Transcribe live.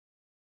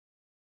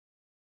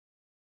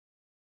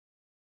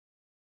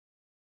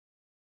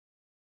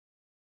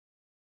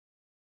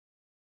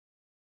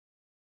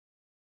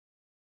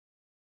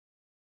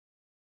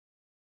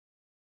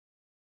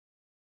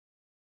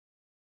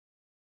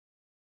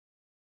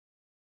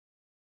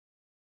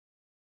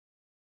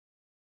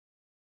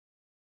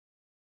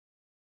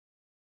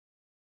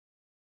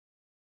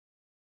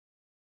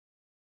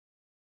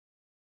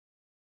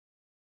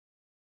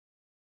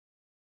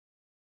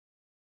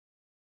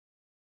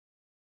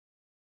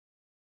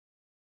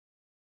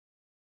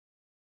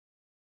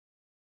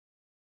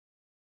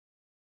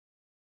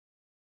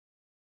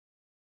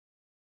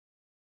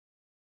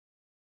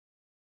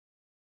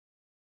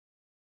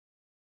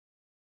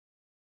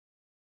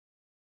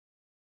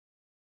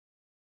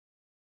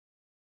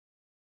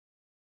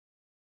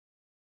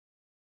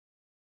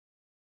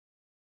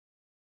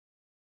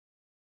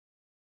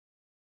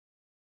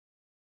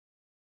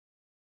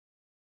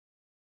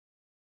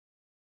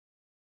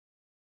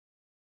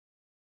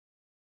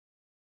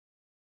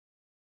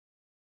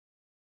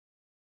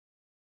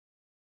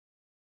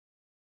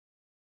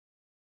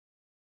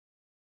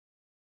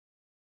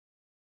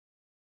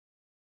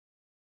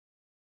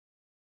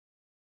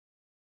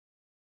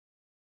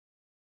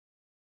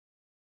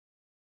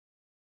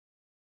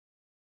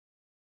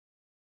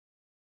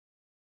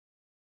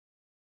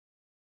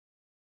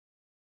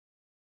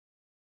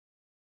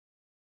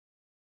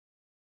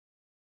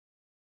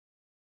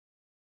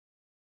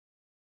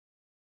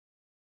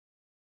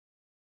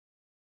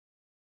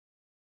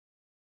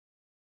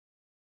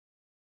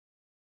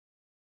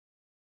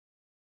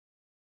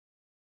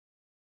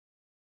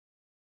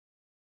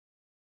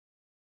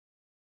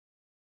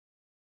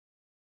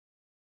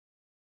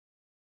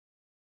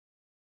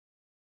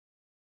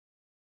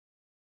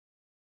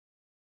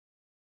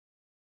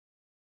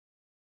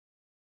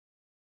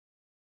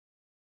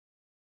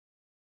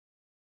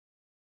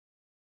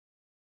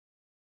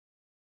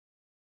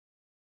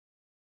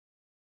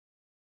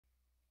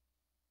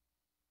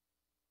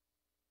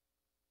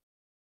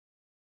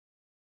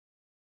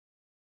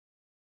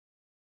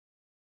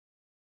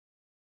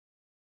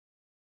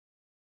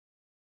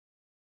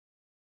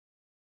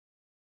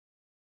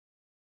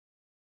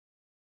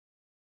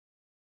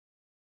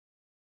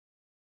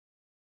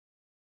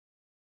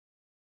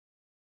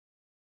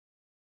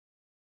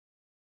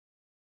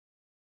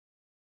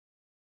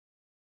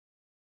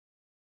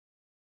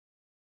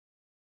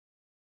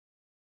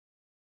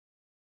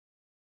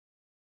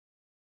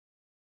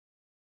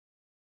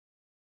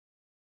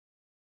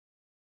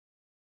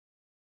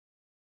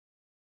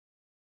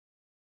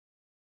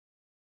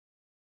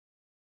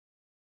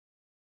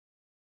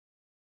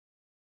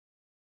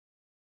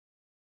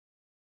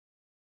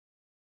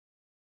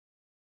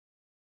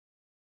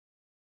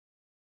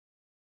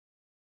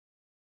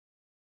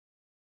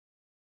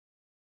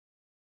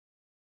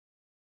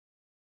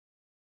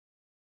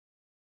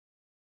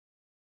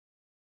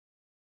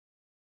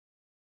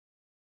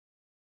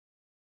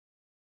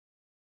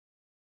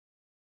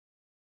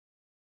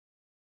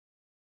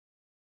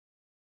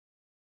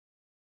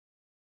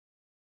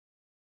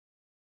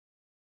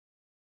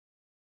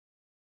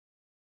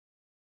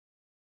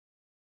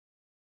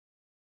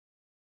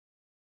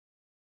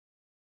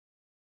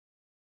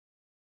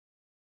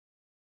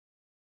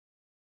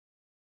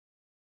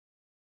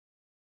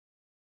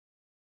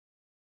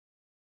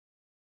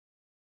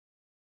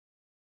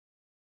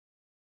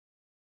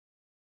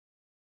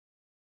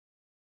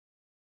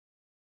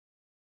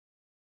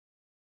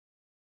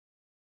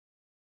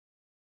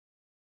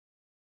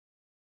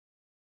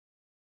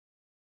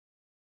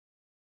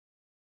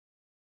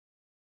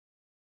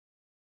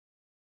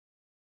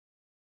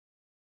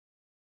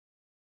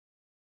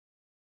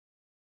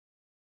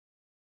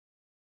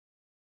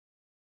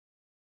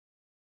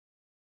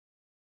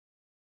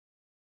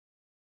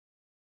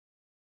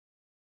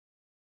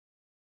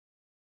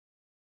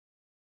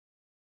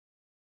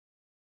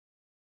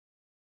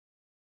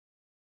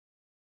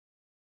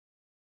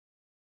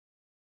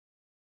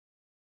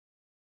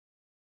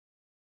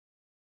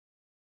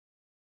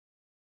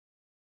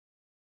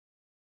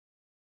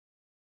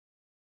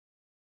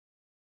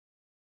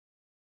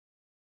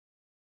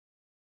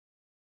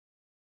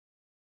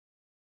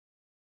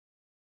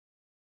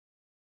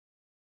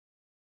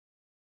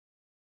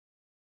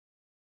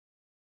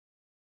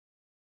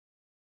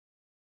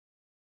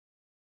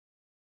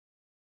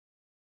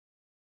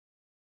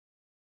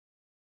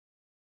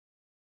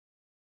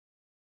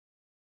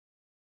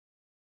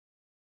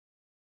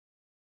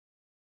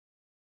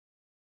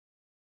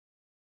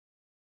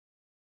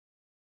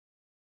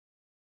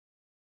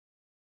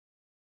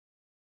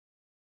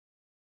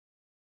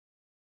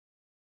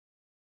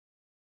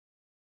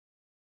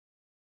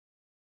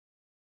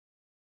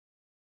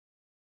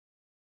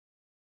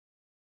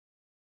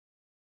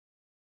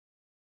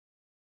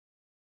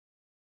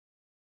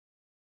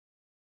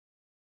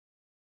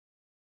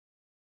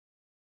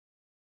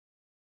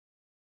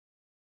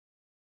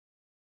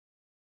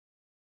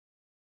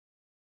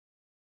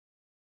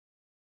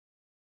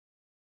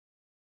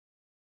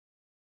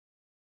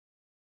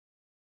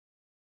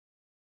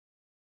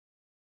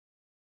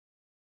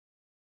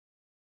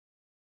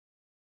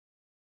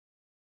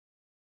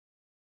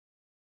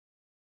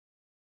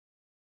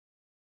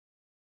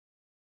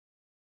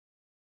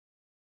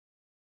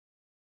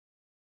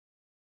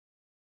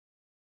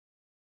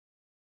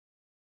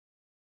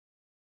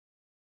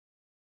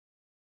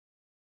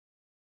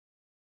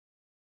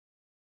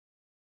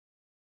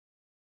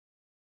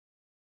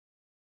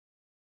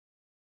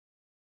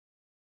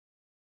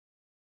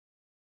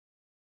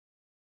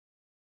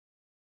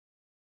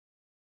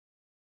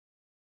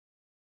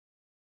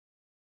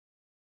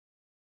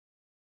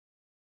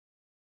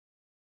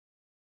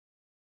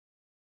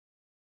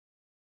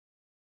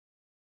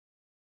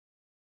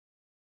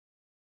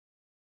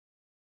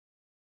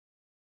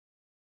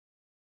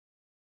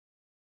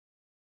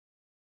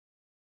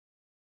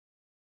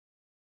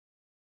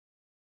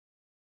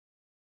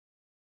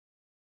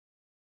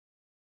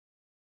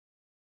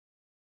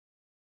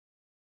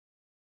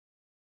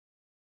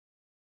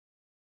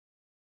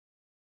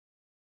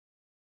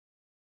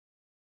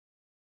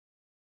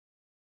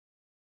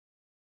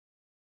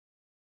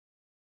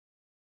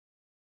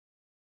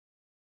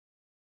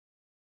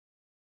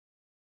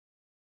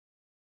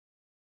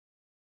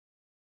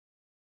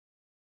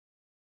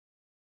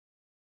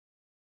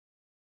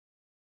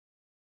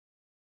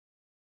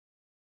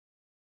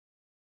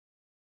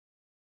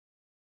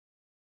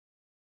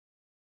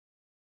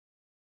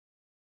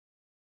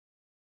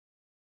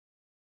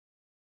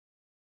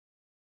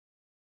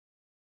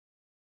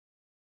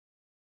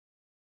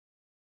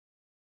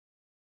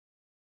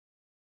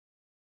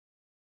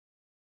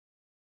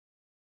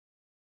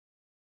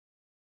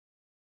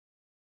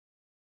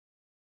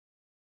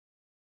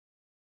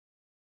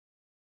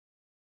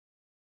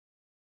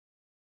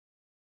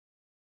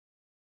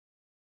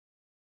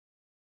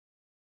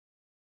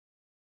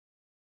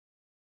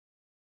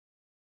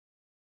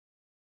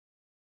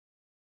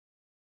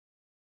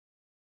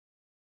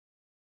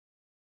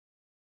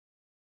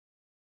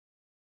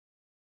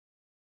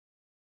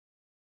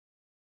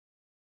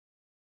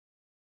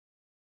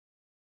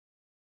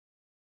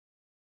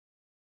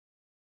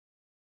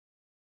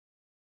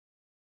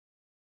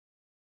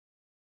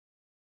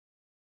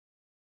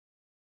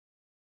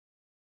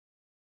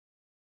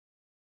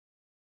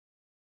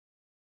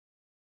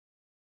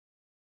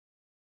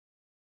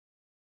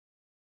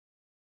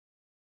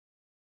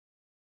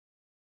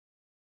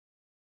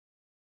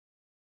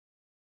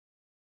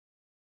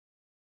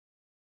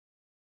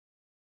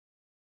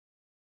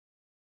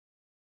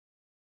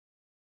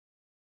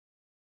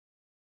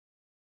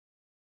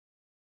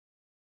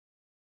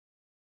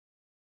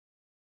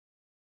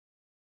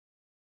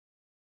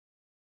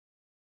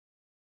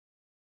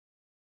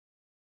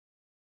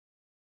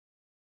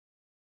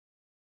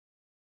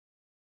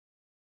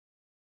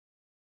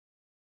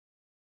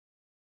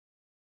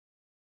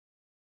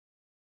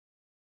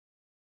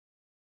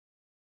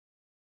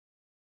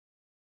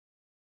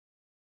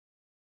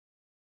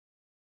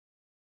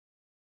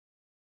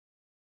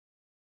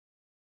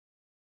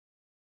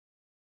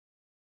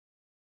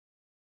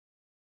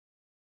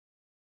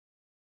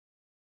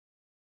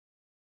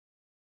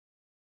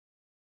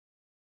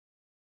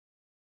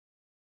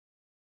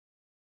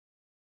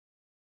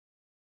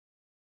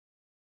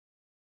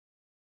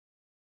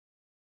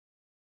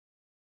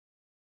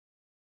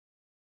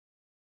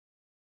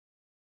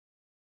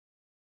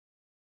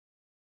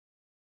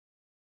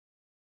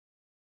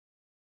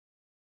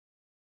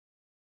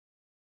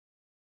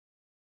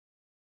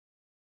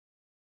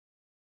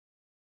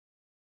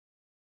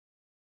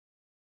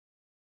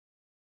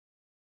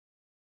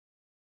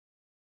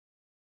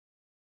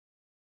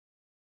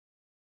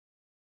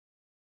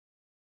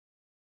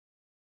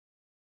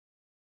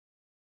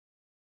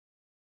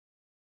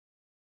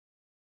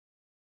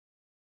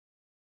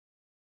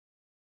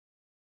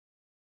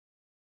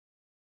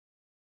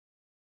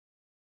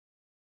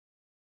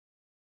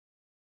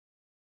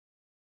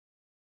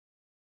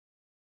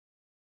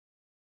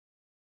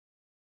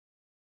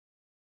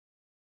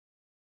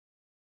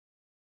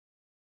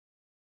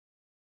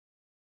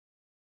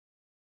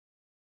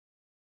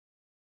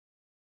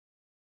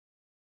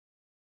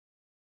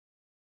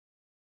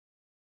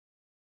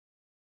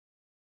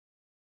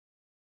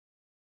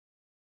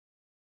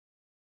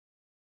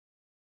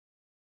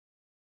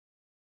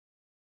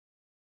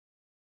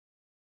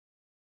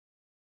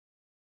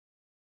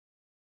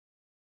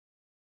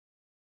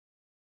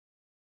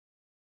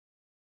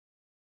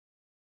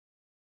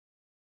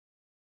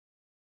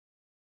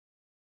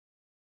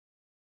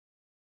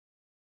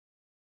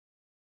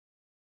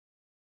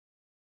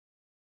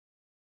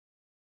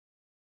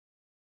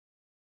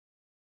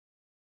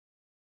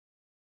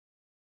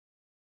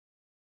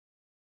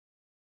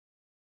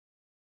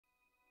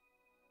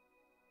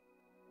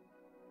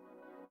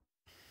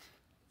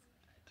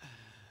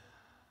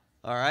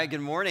All right, good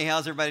morning.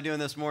 How's everybody doing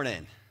this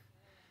morning?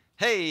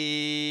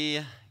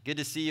 Hey, good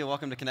to see you.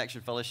 Welcome to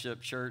Connection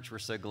Fellowship Church. We're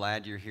so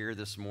glad you're here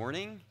this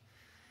morning.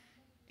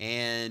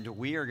 And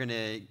we are going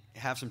to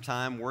have some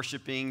time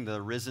worshiping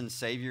the risen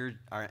Savior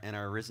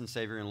our risen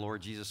Savior and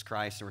Lord Jesus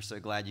Christ. And we're so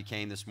glad you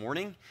came this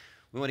morning.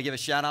 We want to give a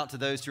shout out to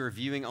those who are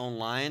viewing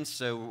online.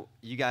 So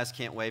you guys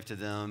can't wave to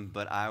them,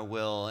 but I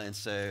will. And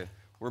so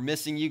we're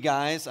missing you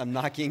guys. I'm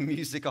knocking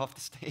music off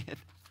the stand.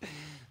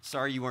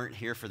 Sorry you weren't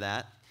here for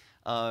that.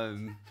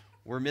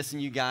 We're missing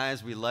you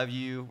guys. We love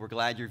you. We're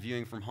glad you're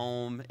viewing from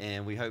home,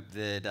 and we hope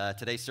that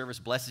today's service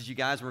blesses you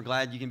guys. We're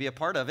glad you can be a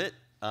part of it,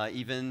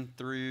 even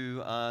through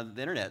the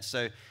internet.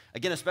 So,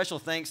 again, a special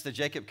thanks to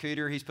Jacob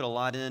Cooter. He's put a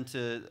lot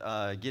into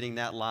getting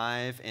that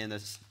live, and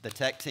the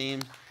tech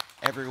team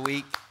every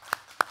week.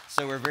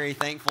 So we're very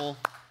thankful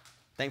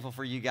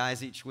for you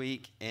guys each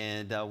week.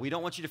 And we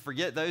don't want you to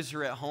forget those who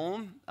are at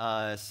home.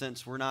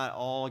 Since we're not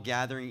all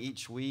gathering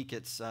each week,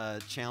 it's a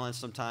challenge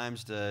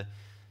sometimes to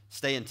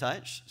stay in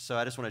touch. So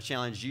I just want to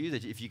challenge you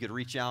that if you could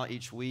reach out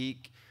each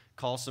week,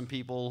 call some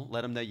people,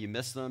 let them know you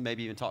miss them,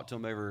 maybe even talk to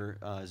them over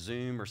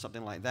Zoom or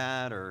something like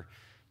that, or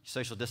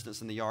social distance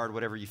in the yard,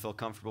 whatever you feel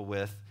comfortable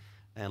with,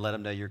 and let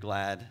them know you're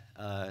glad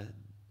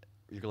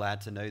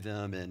to know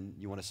them and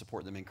you want to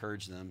support them,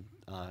 encourage them.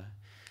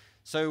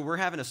 So we're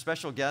having a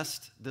special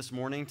guest this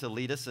morning to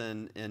lead us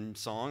in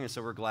song, and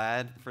so we're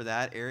glad for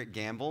that. Eric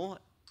Gamble,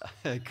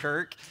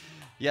 Kirk.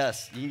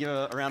 Yes, you can give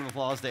a round of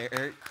applause to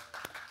Eric.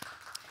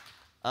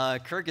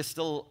 Kirk is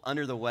still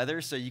under the weather,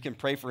 so you can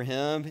pray for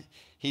him.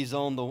 He's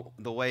on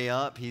the way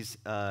up. He's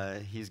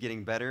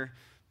getting better,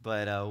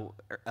 but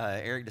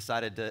Eric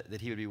decided that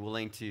he would be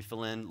willing to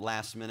fill in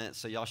last minute,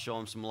 so y'all show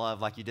him some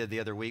love like you did the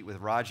other week with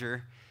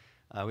Roger.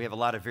 We have a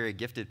lot of very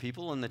gifted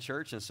people in the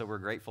church, and so we're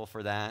grateful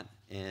for that,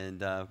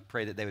 and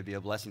pray that they would be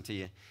a blessing to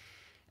you.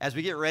 As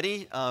we get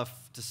ready to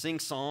sing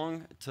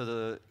song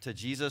to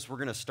Jesus, we're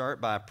going to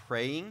start by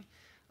praying.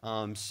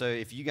 So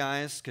if you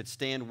guys could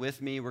stand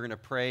with me, we're going to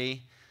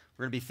pray.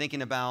 We're going to be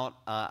thinking about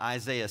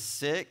Isaiah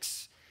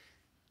 6,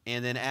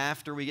 and then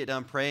after we get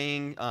done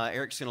praying,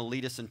 Eric's going to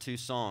lead us in two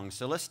songs.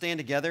 So let's stand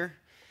together.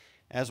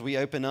 As we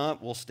open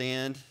up, we'll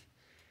stand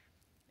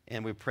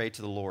and we pray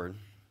to the Lord.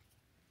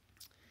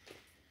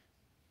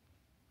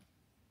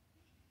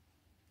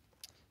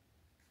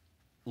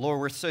 Lord,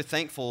 we're so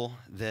thankful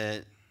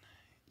that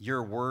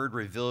your word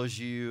reveals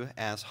you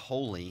as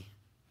holy.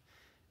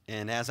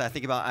 And as I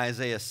think about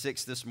Isaiah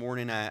 6 this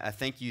morning, I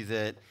thank you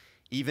that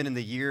even in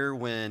the year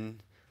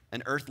when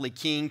an earthly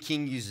king,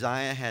 King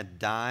Uzziah, had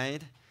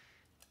died,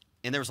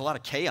 and there was a lot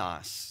of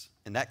chaos,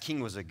 and that king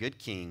was a good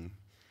king,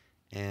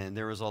 and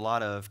there was a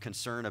lot of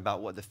concern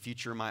about what the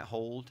future might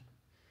hold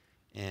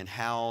and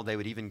how they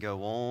would even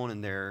go on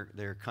and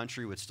their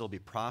country would still be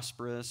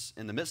prosperous.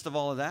 In the midst of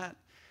all of that,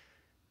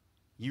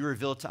 you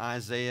revealed to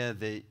Isaiah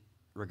that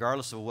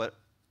regardless of what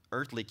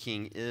earthly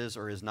king is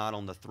or is not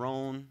on the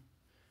throne,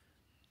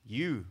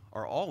 you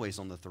are always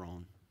on the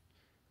throne.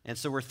 And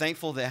so we're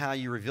thankful that how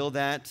you revealed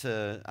that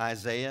to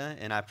Isaiah,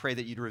 and I pray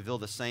that you'd reveal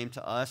the same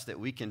to us, that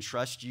we can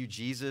trust you,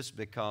 Jesus,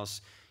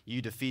 because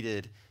you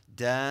defeated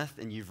death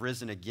and you've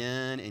risen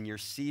again and you're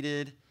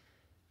seated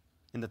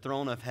in the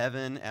throne of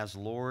heaven as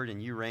Lord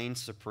and you reign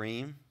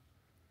supreme.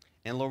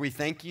 And Lord, we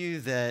thank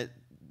you that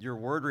your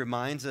word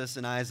reminds us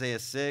in Isaiah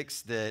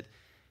 6 that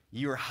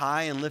you are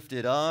high and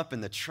lifted up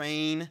and the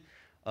train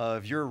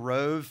of your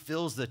robe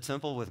fills the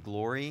temple with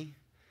glory.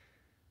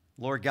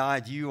 Lord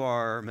God, you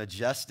are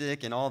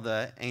majestic, and all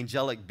the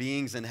angelic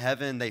beings in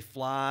heaven, they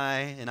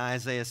fly in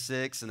Isaiah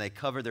 6, and they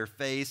cover their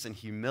face in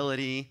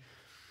humility,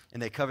 and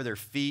they cover their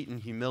feet in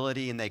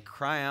humility, and they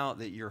cry out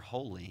that you're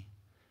holy.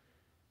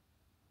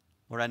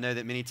 Lord, I know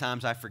that many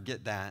times I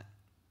forget that,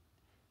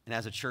 and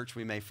as a church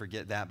we may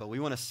forget that, but we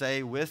want to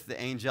say with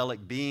the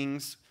angelic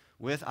beings,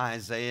 with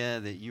Isaiah,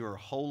 that you are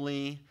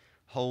holy,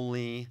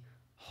 holy,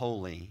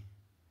 holy,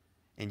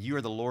 and you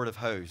are the Lord of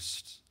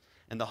hosts.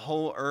 And the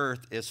whole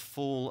earth is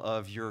full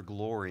of your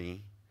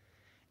glory.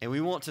 And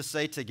we want to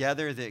say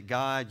together that,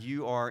 God,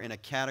 you are in a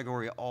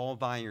category all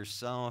by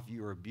yourself.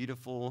 You are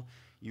beautiful,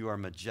 you are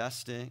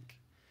majestic,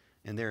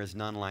 and there is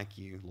none like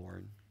you,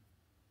 Lord.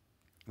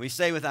 We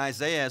say with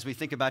Isaiah, as we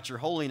think about your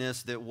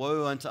holiness, that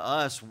woe unto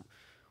us,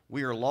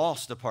 we are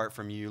lost apart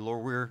from you.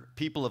 Lord, we're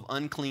people of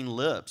unclean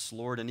lips,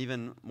 Lord, and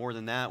even more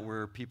than that,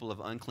 we're people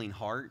of unclean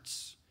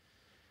hearts.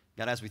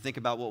 God, as we think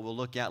about what we'll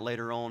look at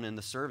later on in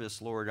the service,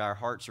 Lord, our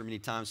hearts are many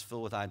times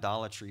filled with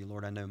idolatry.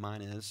 Lord, I know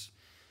mine is.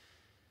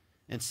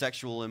 And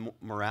sexual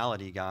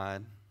immorality,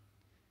 God.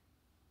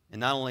 And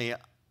not only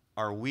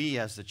are we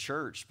as the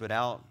church, but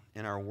out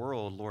in our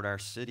world, Lord, our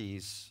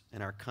cities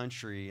and our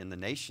country and the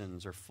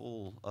nations are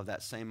full of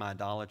that same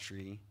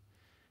idolatry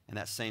and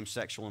that same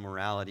sexual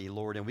immorality,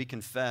 Lord. And we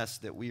confess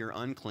that we are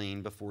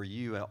unclean before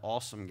you, an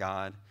awesome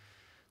God,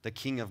 the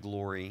King of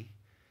glory.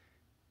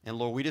 And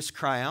Lord, we just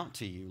cry out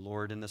to you,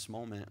 Lord, in this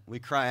moment. We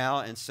cry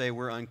out and say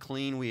we're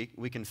unclean.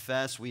 We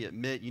confess, we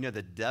admit, you know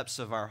the depths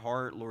of our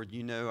heart. Lord,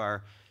 you know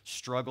our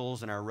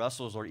struggles and our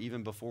wrestles, Lord,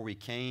 even before we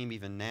came,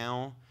 even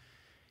now.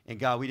 And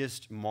God, we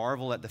just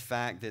marvel at the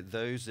fact that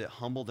those that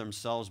humble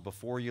themselves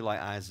before you like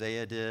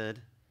Isaiah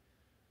did,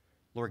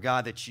 Lord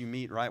God, that you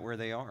meet right where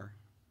they are.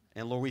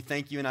 And Lord, we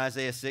thank you in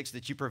Isaiah 6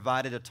 that you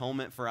provided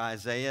atonement for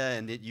Isaiah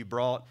and that you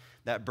brought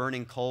that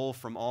burning coal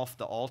from off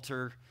the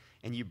altar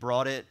and you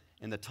brought it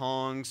in the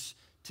tongs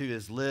to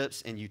his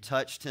lips and you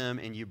touched him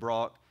and you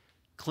brought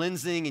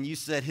cleansing and you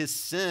said his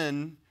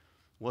sin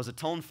was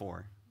atoned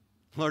for.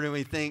 Lord, and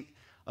we think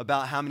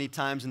about how many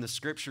times in the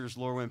scriptures,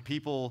 Lord, when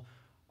people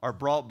are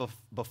brought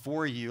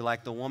before you,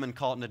 like the woman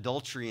caught in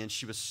adultery and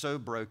she was so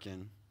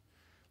broken,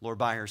 Lord,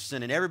 by her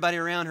sin. And everybody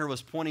around her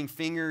was pointing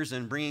fingers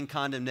and bringing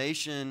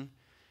condemnation.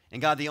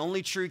 And God, the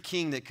only true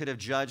king that could have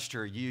judged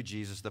her, you,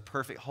 Jesus, the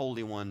perfect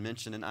Holy One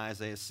mentioned in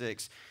Isaiah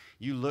 6,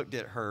 you looked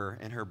at her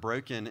in her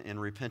broken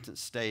and repentant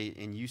state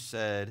and you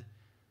said,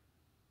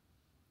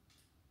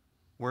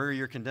 where are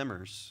your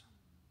condemners?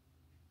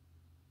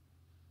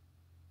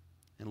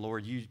 And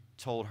Lord, you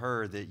told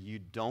her that you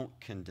don't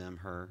condemn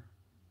her.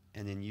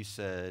 And then you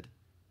said,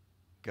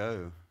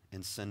 go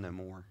and sin no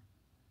more.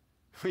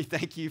 We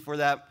thank you for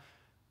that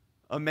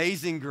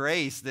amazing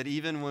grace that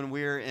even when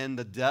we're in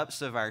the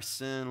depths of our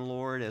sin,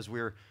 Lord, as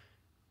we're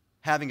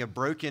having a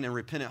broken and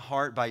repentant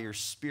heart by your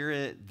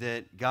Spirit,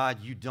 that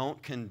God, you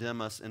don't condemn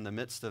us in the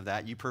midst of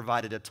that. You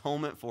provided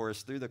atonement for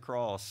us through the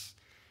cross.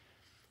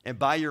 And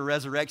by your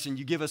resurrection,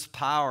 you give us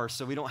power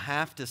so we don't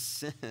have to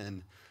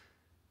sin.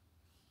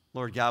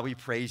 Lord God, we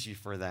praise you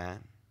for that.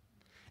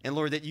 And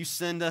Lord, that you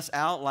send us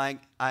out like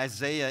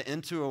Isaiah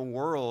into a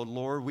world,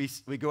 Lord, we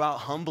go out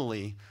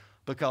humbly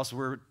because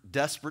we're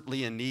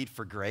desperately in need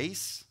for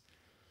grace,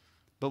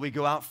 but we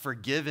go out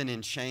forgiven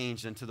and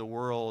changed into the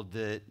world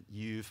that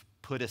you've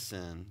put us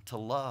in to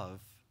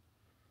love,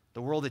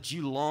 the world that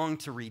you long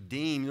to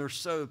redeem. You're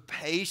so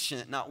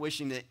patient, not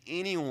wishing that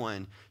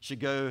anyone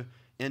should go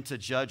into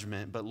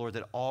judgment, but Lord,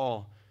 that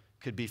all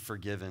could be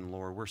forgiven,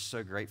 Lord. We're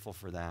so grateful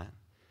for that.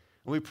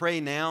 And we pray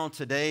now,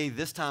 today,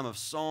 this time of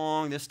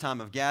song, this time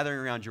of gathering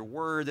around your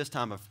word, this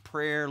time of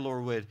prayer,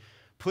 Lord, would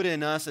put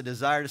in us a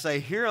desire to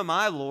say, here am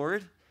I,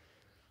 Lord.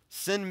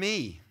 Send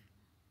me.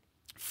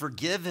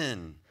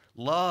 Forgiven,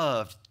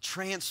 loved,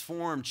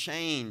 transformed,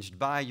 changed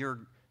by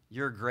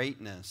your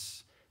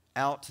greatness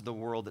out to the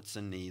world that's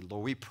in need.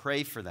 Lord, we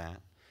pray for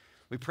that.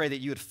 We pray that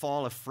you would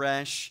fall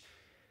afresh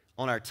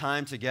on our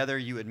time together.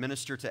 You would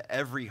minister to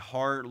every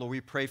heart. Lord,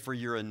 we pray for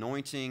your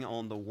anointing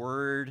on the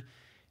word.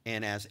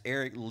 And as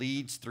Eric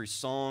leads through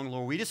song,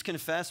 Lord, we just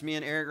confess, me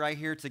and Eric right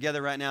here together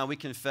right now, we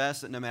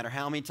confess that no matter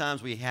how many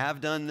times we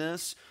have done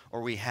this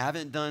or we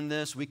haven't done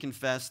this, we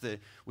confess that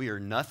we are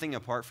nothing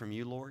apart from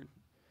you, Lord.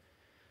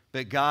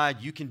 But God,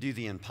 you can do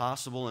the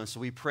impossible, and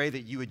so we pray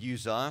that you would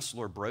use us,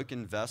 Lord,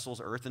 broken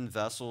vessels, earthen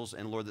vessels,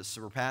 and Lord, the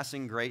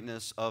surpassing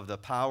greatness of the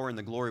power and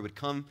the glory would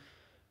come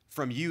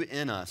from you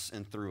in us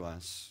and through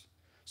us.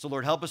 So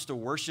Lord, help us to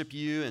worship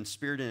you in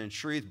spirit and in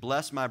truth.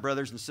 Bless my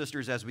brothers and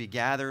sisters as we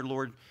gather,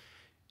 Lord.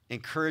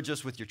 Encourage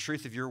us with your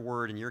truth of your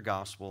word and your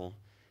gospel.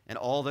 And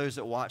all those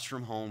that watch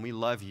from home, we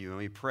love you and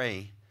we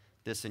pray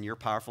this in your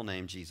powerful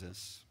name,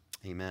 Jesus.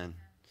 Amen.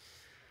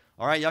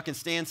 All right, y'all can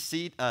stand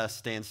seated.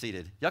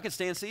 Y'all can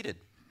stand seated.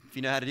 If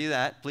you know how to do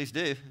that, please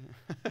do.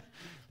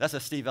 That's a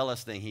Steve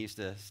Ellis thing. He used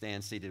to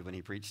stand seated when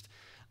he preached.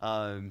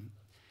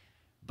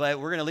 But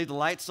we're going to leave the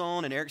lights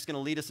on, and Eric's going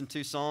to lead us in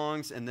 2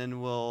 songs, and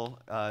then we'll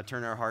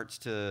turn our hearts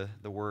to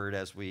the word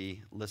as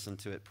we listen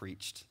to it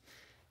preached.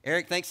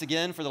 Eric, thanks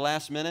again for the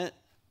last minute.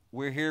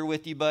 We're here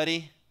with you,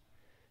 buddy,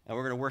 and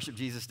we're going to worship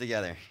Jesus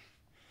together.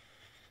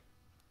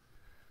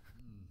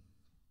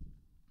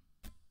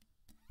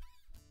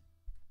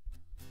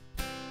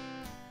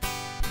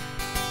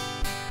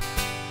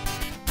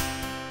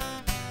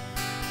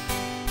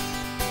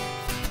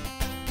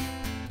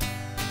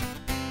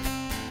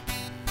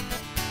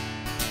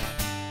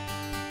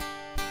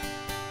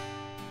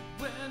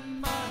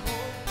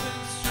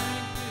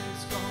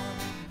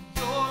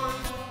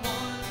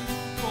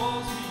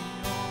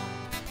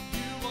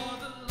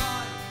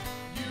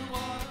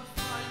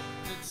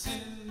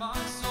 In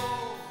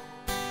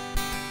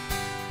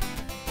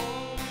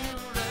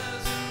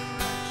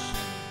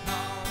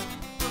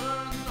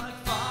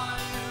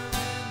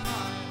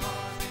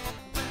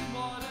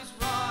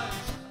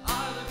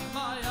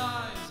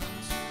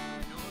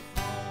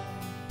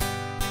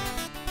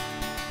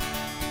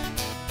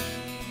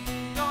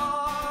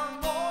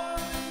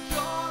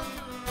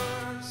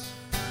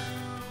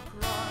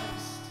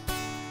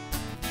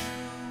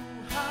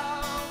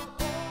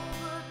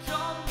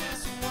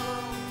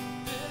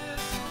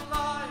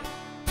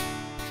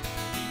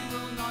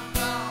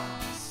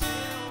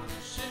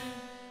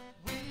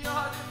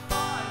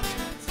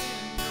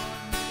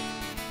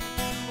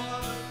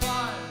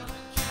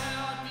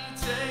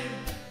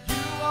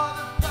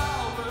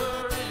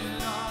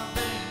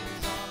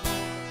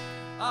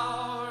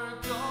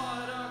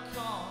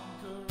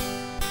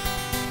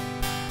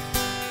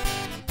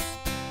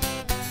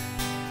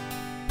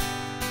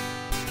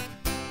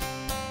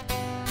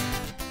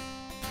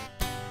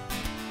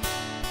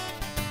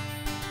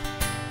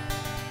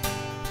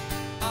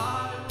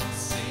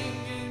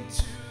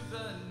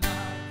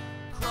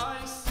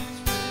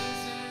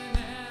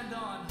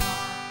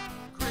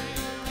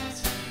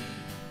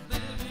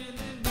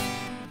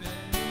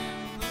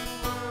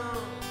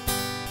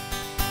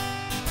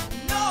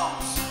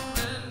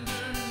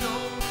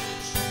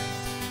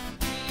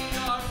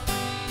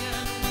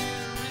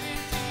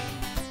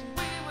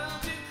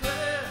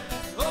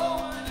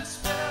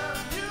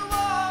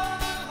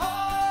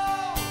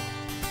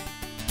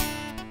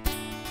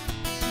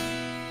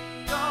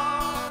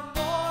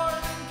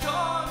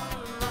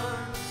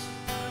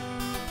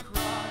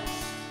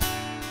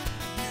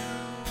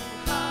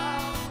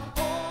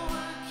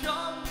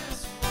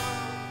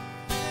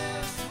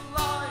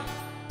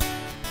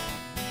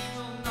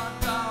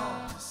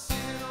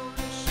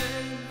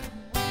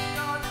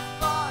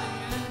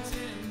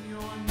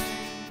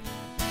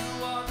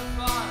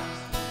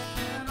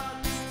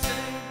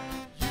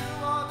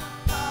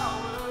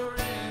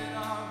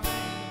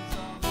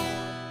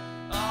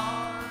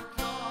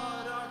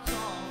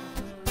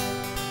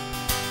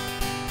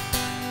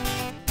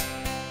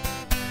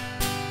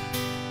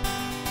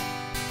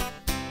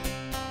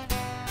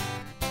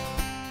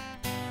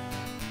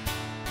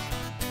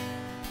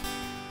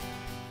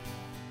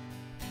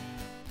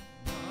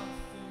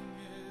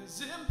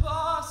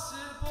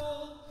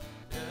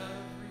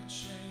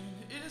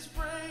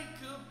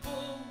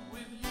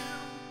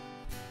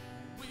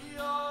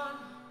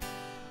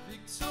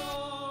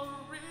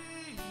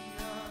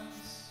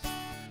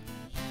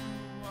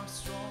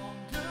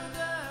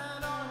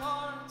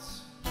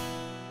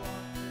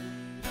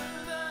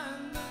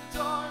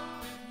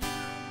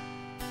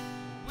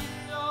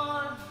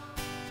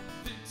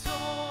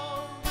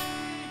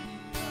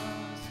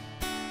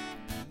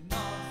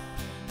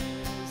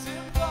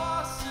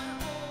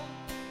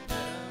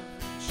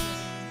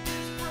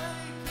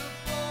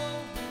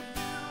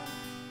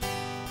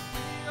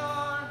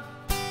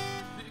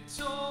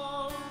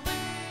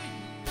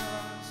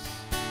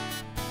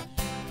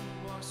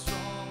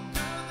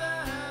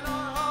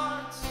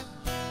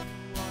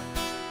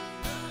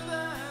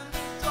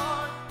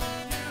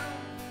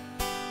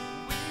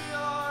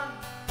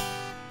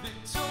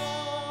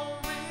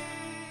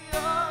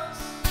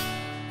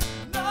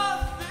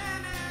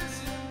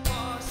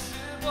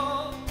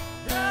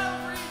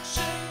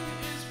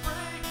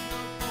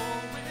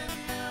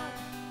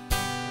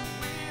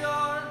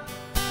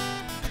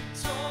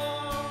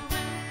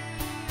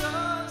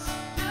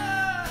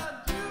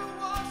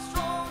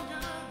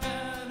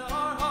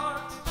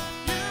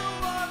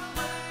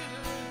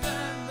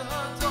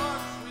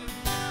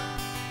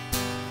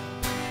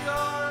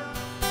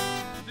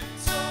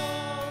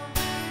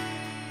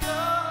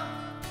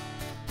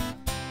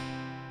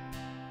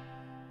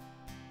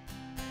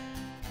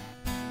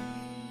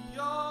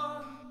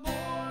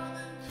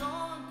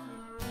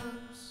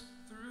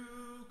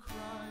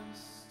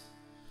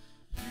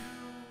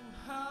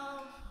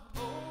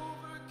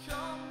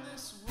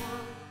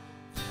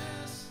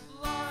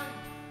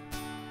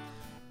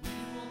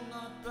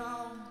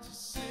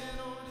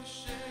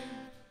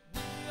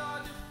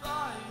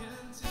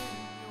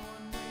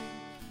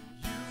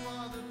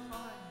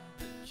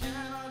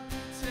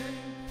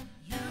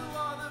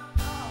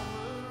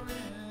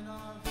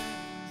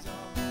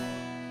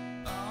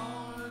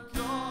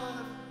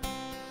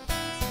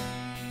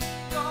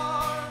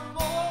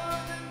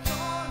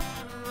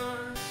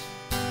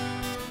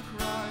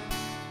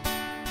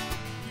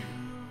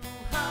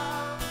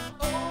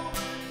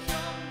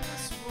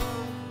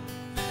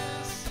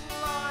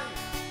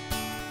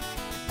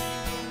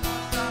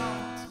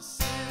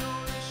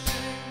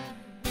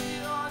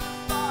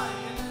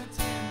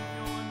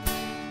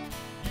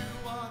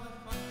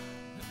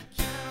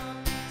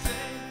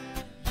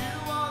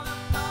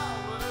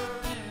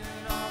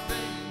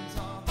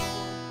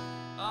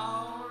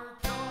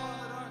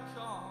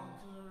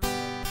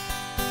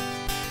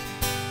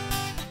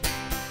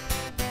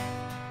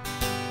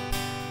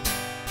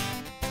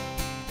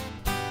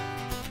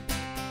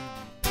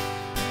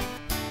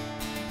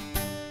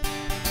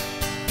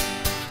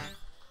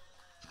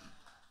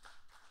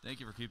Thank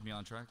you for keeping me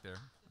on track there.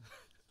 Sorry,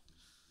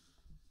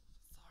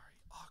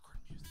 awkward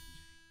music change.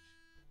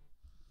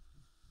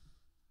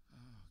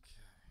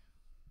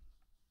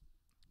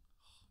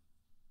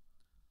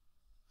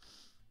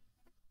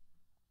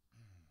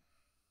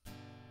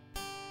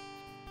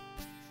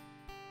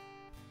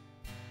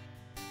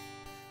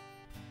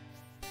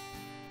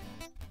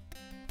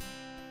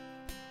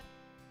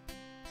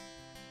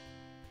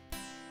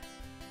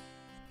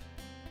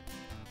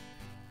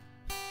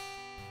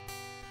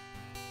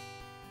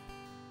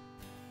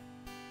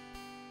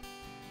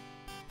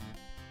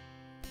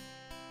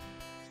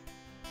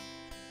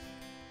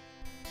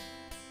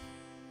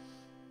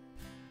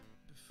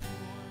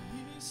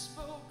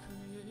 Spoke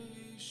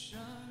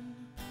creation,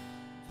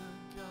 the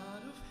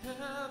God of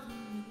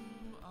heaven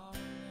knew our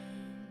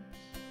names.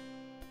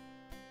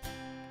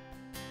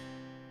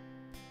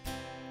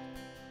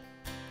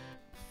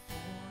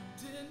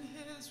 Formed in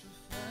his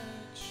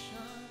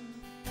reflection,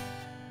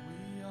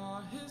 we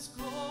are his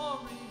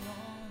glory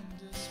on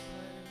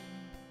display.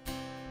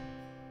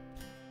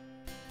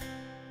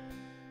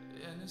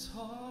 And his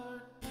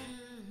heart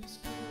is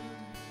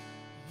good,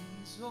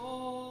 he's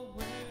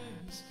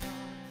always kind.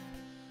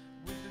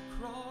 With the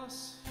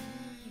cross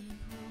he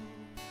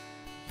proved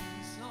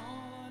he's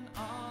on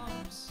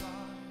our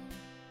side.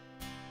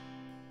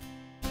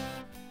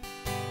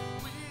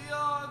 We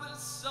are the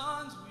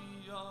sons,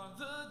 we are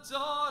the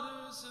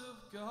daughters of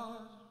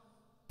God.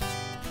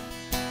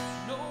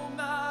 No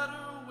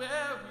matter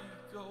where we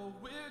go,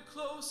 we're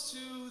close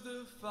to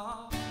the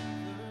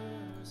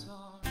Father's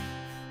heart.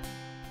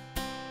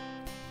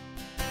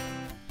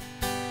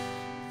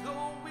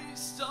 Though we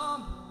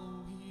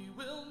stumble, he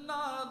will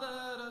not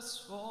let us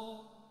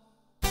fall.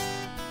 We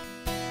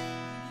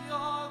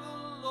are the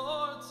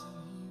Lord's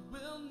and he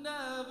will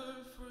never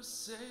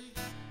forsake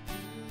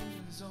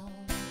his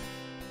own.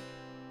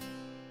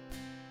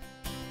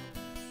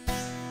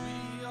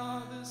 We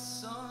are the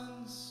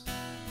sons,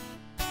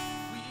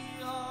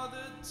 we are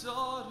the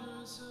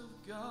daughters of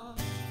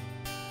God.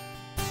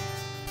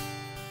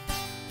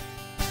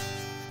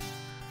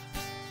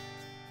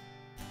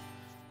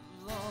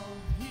 Love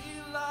he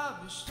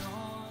lavished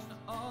on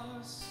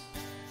us,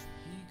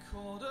 he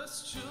called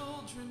us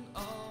children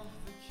of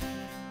the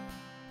King.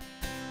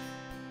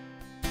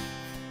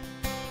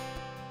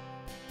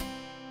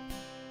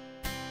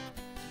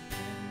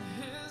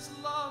 In his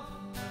love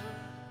and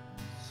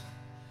mercy,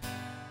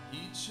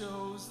 he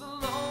chose the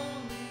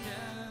lonely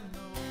and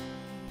the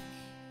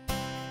weak.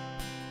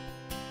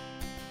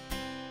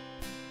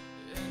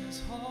 And his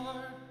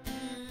heart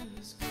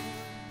is good,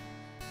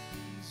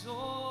 he's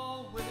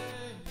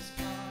always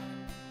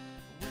kind.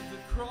 With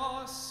the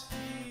cross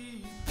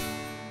he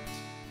proved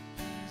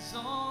he's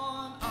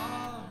on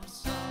our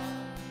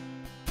side.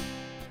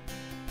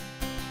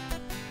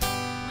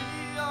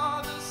 We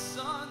are the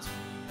sons,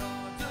 we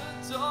are the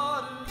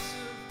daughters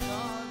of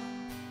God.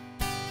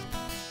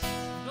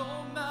 No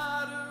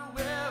matter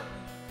where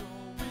we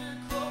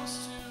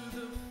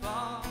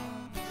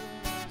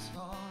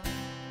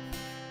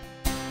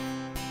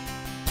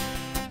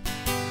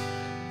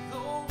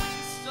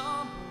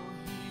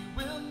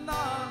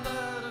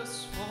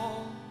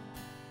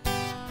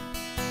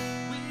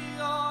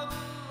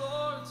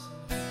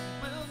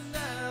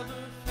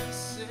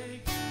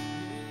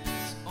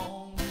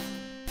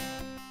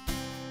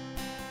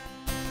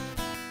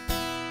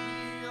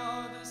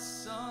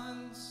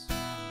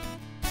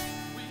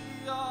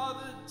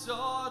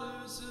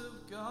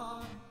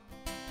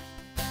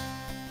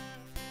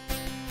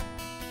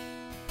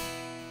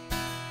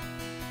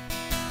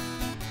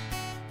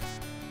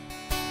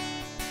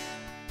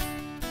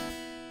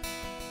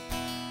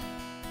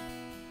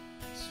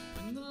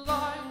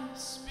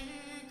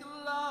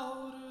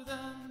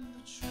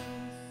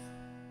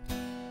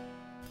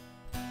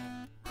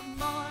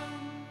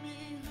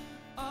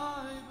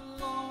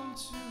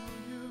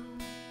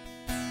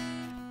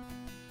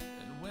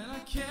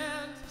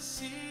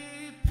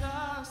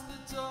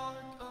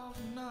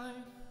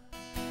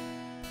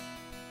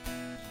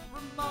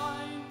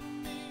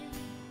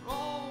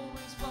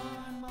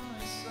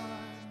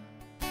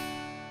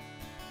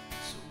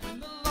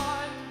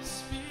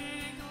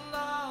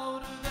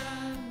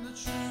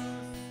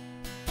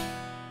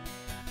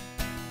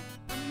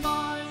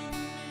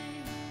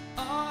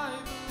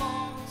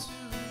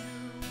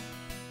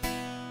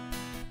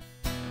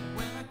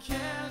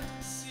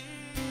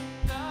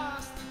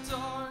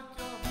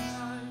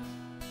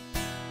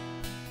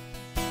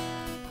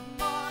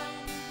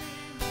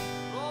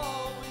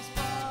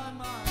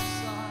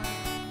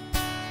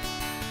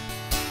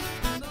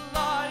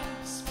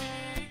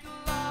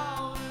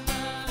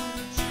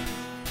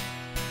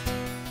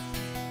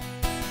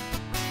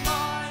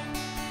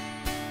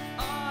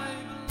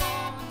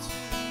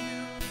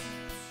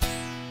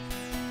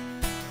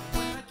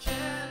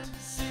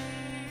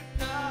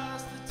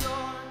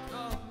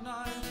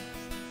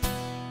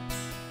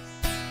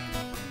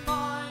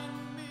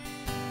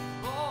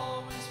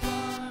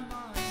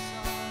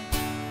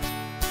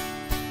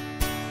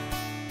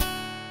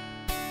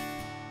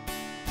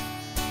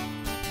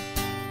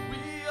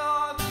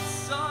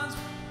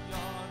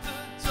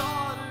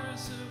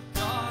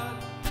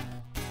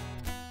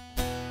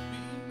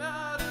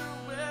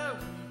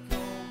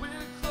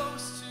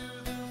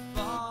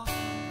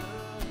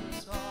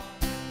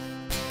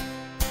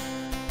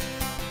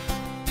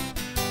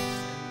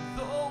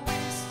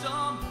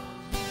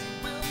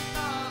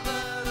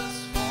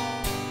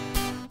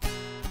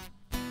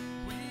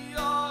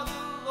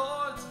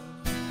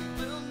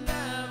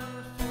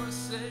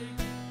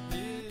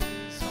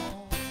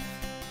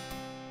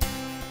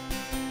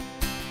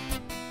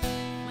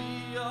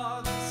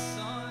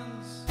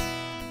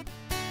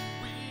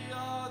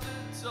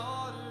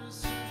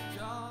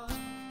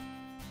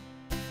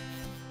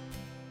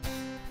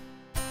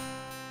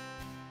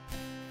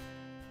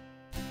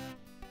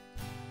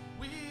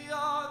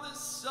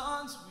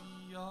sons,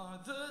 we are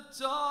the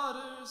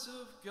daughters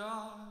of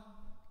God.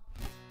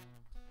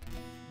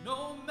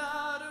 No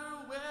matter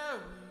where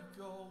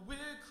we go, we're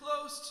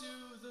close to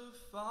the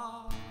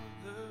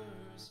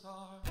Father's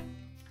heart.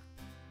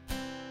 And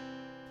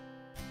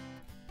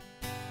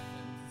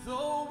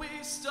though we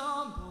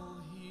stumble,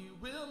 He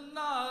will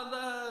not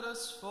let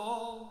us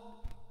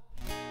fall.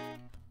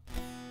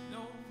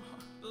 No,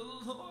 the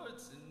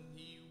Lord's, and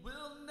He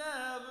will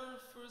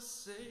never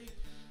forsake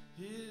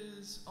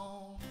His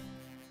own.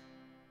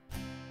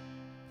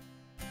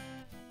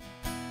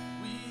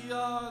 We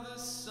are the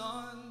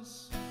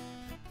sons,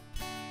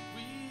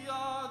 we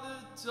are the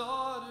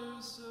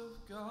daughters of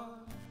God.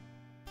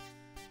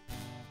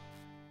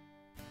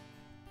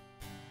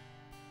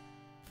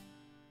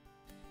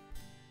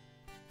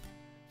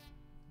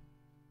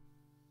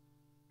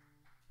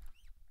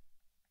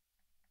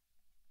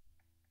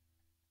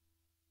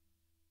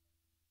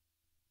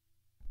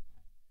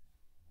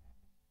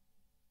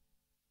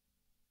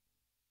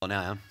 Well,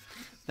 now I am.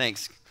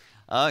 Thanks.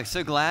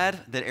 So glad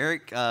that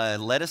Eric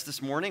led us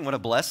this morning. What a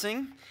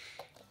blessing.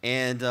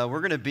 And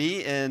we're going to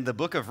be in the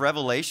book of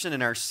Revelation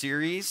in our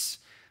series.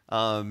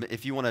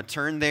 If you want to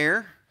turn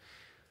there,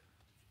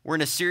 we're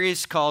in a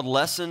series called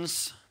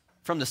Lessons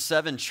from the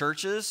Seven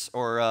Churches,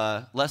 or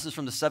Lessons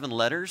from the Seven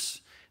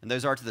Letters. And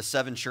those are to the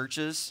seven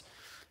churches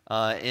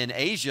in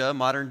Asia,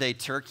 modern-day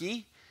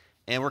Turkey.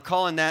 And we're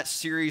calling that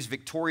series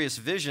Victorious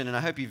Vision, and I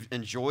hope you've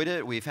enjoyed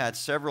it. We've had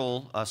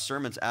several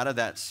sermons out of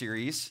that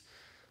series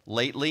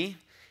lately,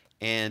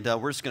 and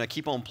we're just going to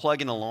keep on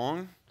plugging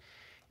along.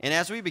 And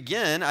as we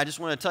begin, I just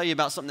want to tell you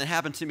about something that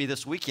happened to me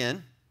this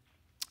weekend.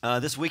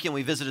 This weekend,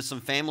 we visited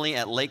some family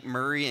at Lake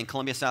Murray in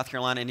Columbia, South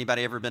Carolina.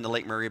 Anybody ever been to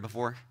Lake Murray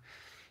before?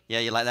 Yeah,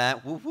 you like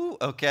that? Woo-hoo,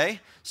 okay.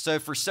 So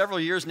for several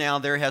years now,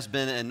 there has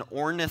been an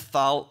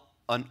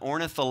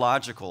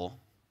ornithological,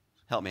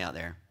 help me out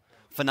there,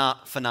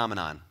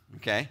 phenomenon.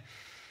 Okay.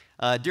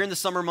 During the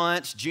summer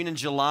months, June and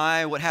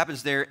July, what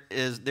happens there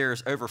is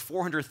there's over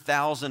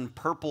 400,000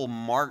 purple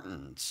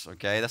martins.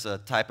 Okay, that's a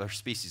type of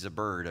species of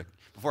bird.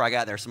 Before I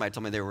got there, somebody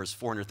told me there was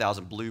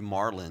 400,000 blue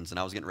marlins, and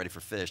I was getting ready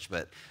for fish,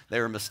 but they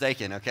were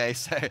mistaken. Okay,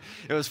 so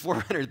it was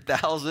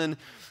 400,000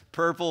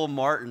 purple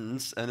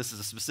martins, and this is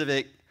a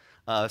specific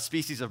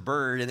species of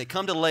bird, and they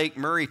come to Lake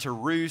Murray to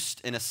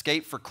roost and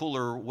escape for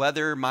cooler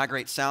weather,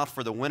 migrate south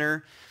for the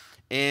winter.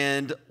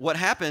 And what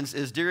happens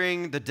is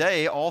during the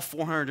day, all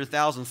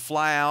 400,000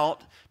 fly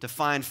out to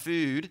find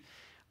food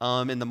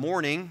in the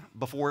morning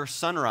before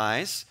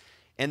sunrise.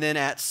 And then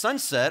at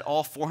sunset,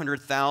 all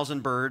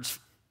 400,000 birds,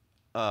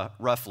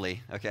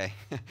 roughly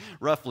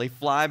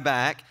fly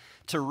back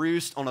to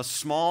roost on a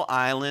small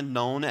island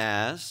known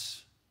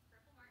as,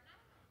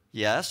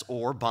 yes,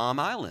 or Bomb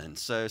Island.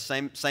 So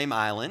same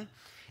island.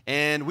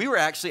 And we were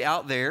actually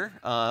out there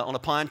on a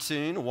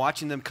pontoon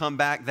watching them come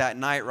back that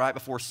night right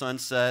before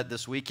sunset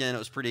this weekend. It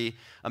was a pretty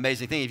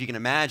amazing thing. If you can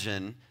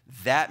imagine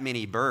that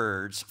many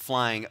birds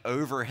flying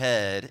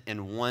overhead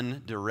in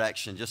one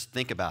direction, just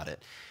think about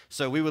it.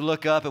 So we would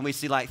look up and we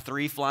see like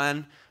 3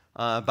 flying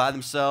by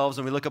themselves,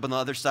 and we look up on the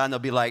other side and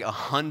there'll be like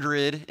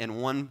 100 in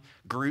one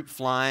group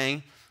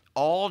flying,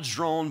 all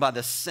drawn by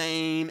the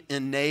same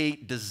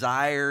innate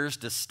desires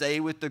to stay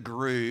with the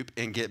group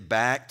and get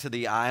back to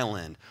the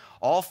island.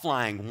 All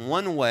flying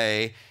one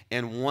way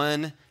and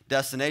one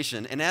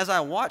destination. And as I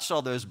watched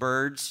all those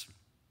birds,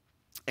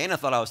 and I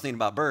thought I was thinking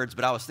about birds,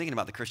 but I was thinking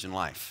about the Christian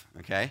life,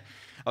 okay?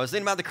 I was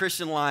thinking about the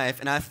Christian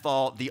life, and I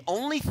thought the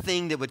only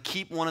thing that would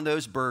keep one of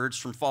those birds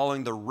from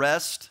following the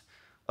rest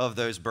of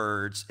those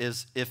birds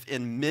is if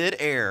in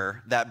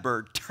midair that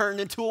bird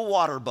turned into a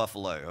water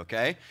buffalo,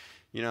 okay?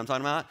 You know what I'm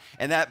talking about?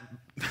 And that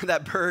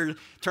bird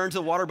turned to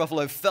a water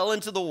buffalo, fell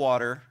into the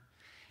water,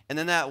 and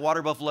then that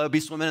water buffalo be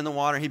swimming in the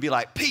water, and he'd be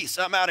like, peace,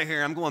 I'm out of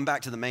here, I'm going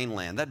back to the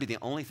mainland. That'd be the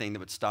only thing that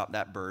would stop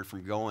that bird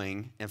from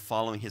going and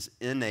following his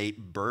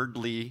innate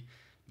birdly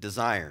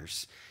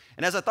desires.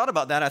 And as I thought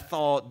about that, I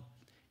thought,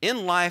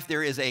 in life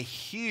there is a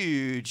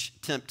huge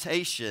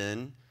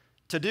temptation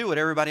to do what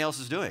everybody else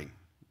is doing,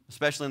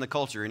 especially in the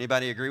culture.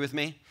 Anybody agree with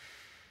me?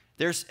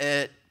 There's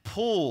a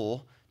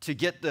pull to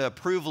get the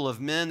approval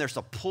of men. There's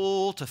a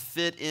pull to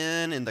fit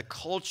in, and the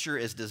culture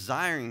is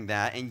desiring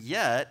that. And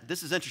yet,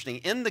 this is interesting,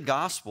 in the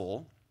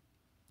gospel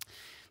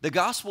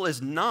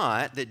is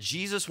not that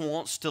Jesus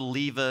wants to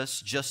leave us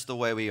just the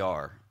way we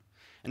are.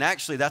 And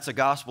actually, that's a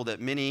gospel that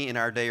many in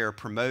our day are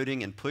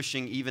promoting and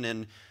pushing, even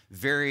in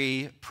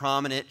very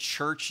prominent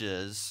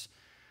churches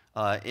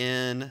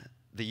in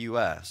the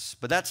U.S.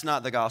 But that's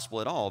not the gospel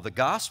at all. The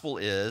gospel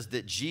is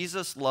that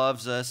Jesus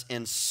loves us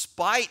in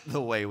spite the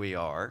way we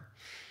are.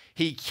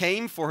 He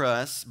came for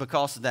us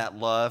because of that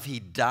love. He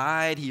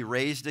died, he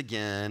raised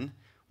again.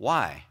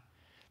 Why?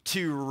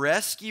 To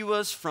rescue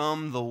us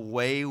from the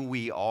way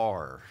we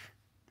are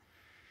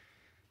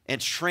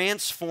and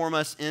transform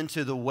us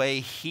into the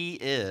way he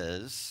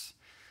is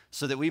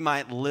so that we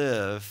might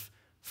live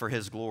for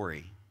his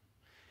glory.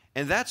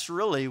 And that's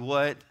really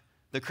what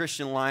the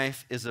Christian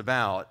life is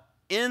about.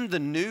 In the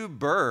new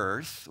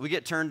birth, we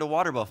get turned to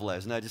water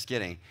buffaloes. No, just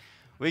kidding.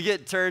 We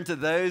get turned to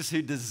those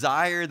who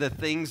desire the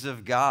things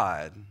of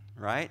God,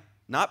 right?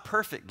 Not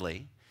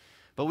perfectly,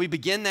 but we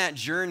begin that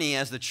journey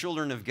as the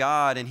children of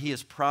God, and he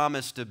has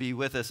promised to be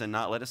with us and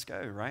not let us go,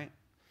 right?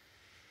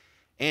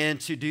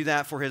 And to do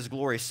that for his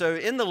glory. So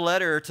in the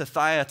letter to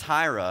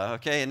Thyatira,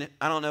 okay, and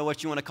I don't know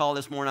what you want to call it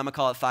this morning. I'm going to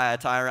call it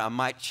Thyatira. I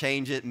might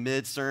change it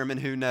mid-sermon,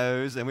 who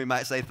knows? And we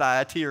might say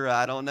Thyatira,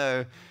 I don't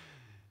know.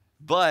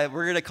 But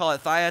we're going to call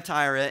it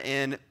Thyatira,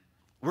 and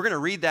we're going to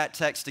read that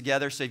text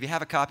together. So if you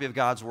have a copy of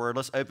God's word,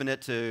 let's open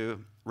it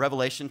to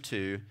Revelation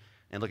 2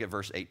 and look at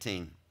verse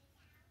 18.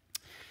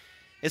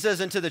 It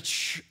says, "And to the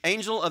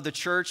angel of the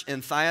church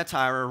in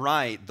Thyatira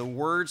write the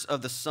words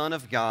of the Son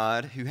of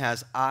God, who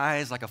has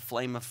eyes like a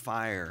flame of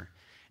fire,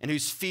 and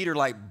whose feet are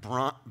like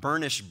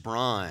burnished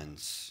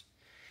bronze.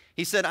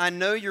 He said, I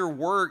know your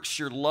works,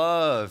 your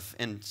love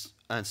and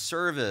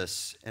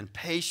service and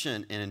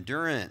patience and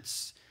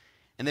endurance,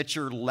 and that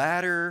your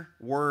latter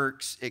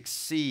works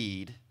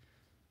exceed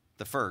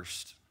the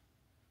first."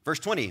 Verse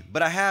 20,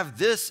 "But I have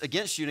this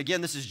against you," and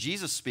again, this is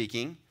Jesus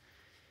speaking,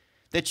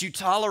 "that you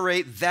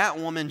tolerate that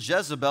woman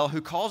Jezebel,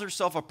 who calls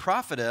herself a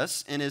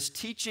prophetess and is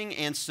teaching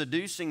and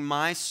seducing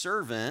my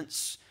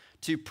servants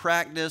to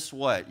practice"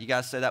 what? You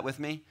guys say that with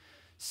me?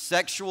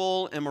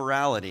 "Sexual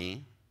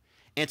immorality,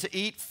 and to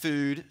eat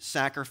food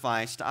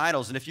sacrificed to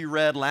idols." And if you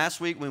read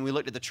last week when we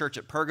looked at the church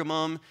at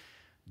Pergamum,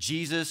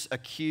 Jesus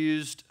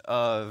accused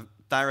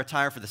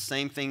Thyatira for the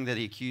same thing that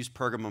he accused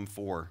Pergamum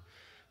for: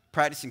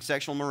 practicing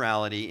sexual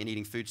immorality and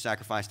eating food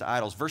sacrificed to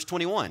idols. Verse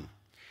 21,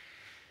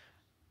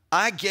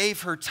 "I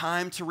gave her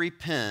time to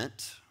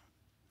repent,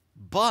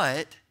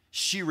 but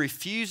she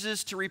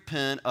refuses to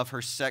repent of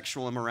her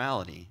sexual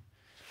immorality.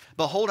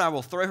 Behold, I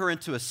will throw her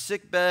into a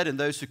sickbed, and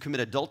those who commit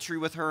adultery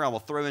with her I will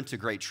throw into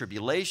great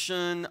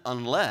tribulation,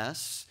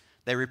 unless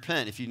they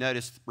repent." If you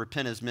notice,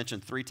 repent is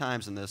mentioned 3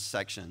 times in this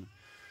section.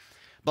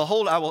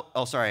 "Behold,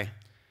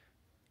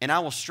 and I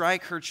will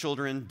strike her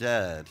children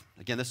dead."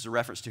 Again, this is a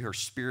reference to her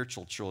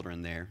spiritual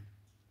children there.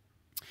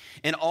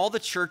 "And all the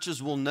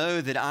churches will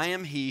know that I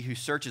am he who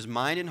searches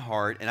mind and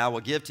heart, and I will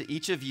give to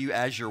each of you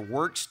as your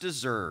works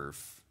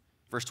deserve."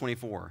 Verse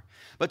 24,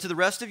 "But to the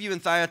rest of you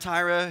in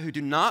Thyatira who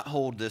do not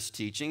hold this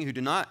teaching,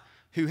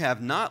 who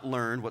have not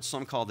learned what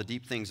some call the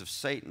deep things of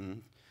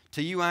Satan,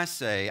 to you I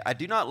say, I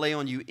do not lay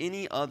on you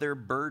any other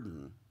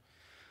burden.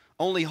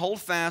 Only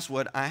hold fast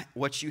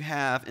what you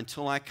have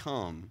until I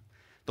come.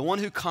 The one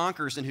who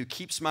conquers and who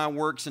keeps my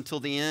works until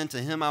the end,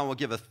 to him I will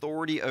give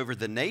authority over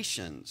the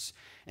nations,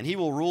 and he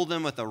will rule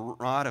them with a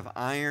rod of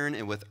iron,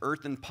 and with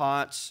earthen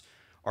pots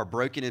are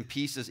broken in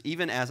pieces,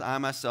 even as I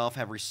myself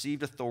have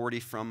received authority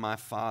from my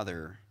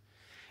Father.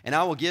 And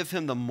I will give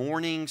him the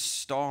morning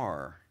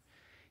star.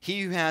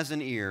 He who has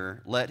an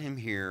ear, let him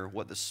hear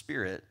what the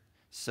Spirit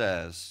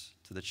says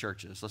to the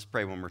churches." Let's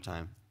pray one more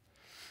time.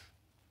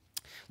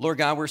 Lord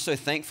God, we're so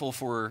thankful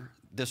for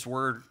this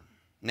word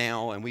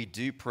now, and we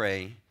do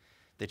pray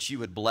that you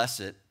would bless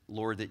it,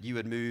 Lord, that you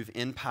would move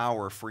in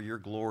power for your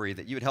glory,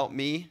 that you would help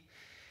me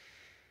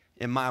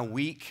in my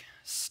weak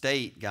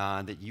state,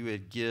 God, that you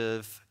would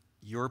give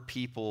your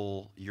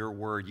people your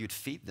word, you'd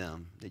feed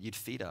them, that you'd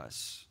feed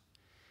us.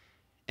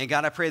 And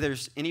God, I pray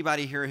there's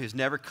anybody here who's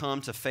never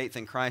come to faith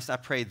in Christ. I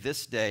pray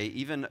this day,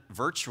 even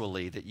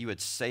virtually, that you would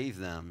save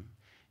them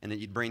and that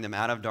you'd bring them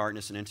out of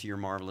darkness and into your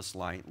marvelous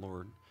light,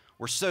 Lord.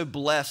 We're so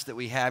blessed that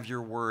we have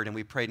your word, and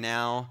we pray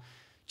now,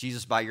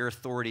 Jesus, by your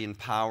authority and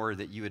power,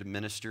 that you would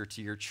minister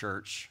to your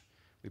church.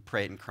 We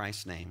pray it in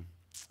Christ's name.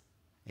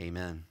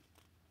 Amen.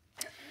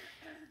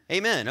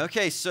 Amen.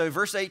 Okay, so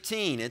verse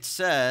 18, it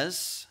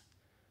says,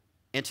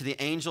 "And to the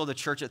angel of the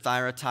church at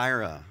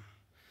Thyatira."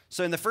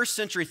 So in the first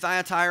century,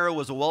 Thyatira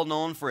was well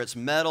known for its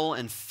metal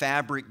and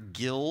fabric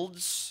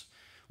guilds,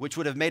 which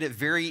would have made it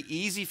very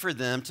easy for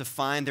them to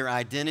find their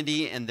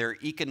identity and their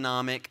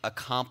economic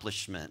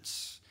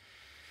accomplishments.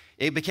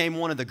 It became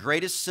one of the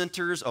greatest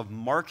centers of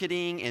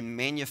marketing and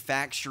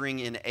manufacturing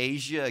in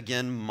Asia,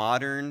 again,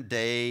 modern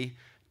day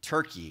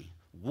Turkey.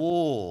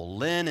 Wool,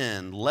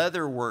 linen,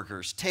 leather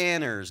workers,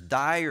 tanners,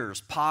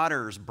 dyers,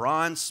 potters,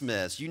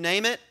 bronzesmiths, you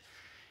name it,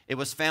 it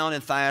was found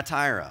in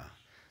Thyatira.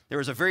 There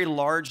was a very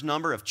large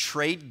number of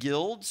trade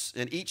guilds,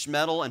 and each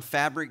metal and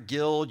fabric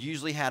guild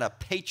usually had a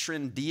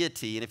patron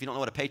deity. And if you don't know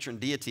what a patron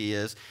deity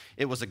is,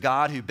 it was a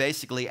god who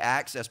basically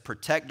acts as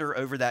protector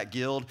over that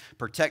guild,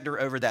 protector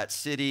over that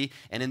city,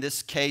 and in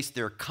this case,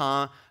 their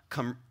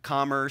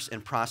commerce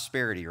and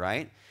prosperity,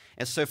 right?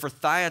 And so for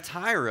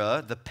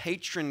Thyatira, the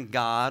patron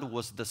god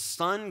was the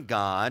sun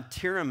god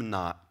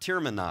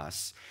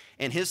Tyrminos,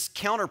 and his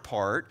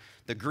counterpart,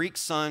 the Greek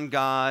sun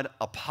god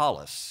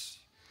Apollos.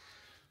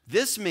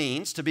 This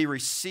means to be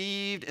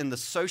received in the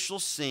social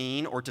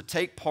scene or to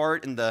take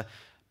part in the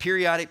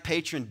periodic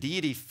patron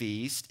deity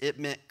feast. It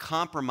meant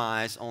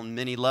compromise on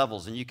many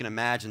levels, and you can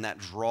imagine that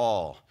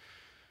draw.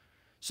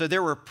 So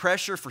there were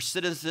pressure for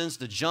citizens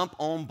to jump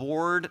on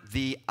board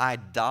the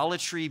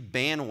idolatry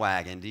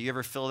bandwagon. Do you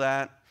ever feel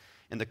that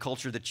in the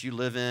culture that you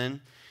live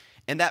in?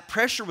 And that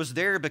pressure was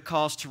there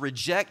because to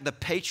reject the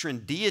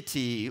patron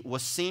deity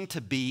was seen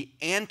to be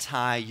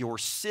anti your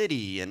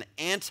city and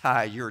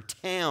anti your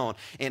town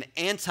and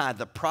anti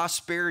the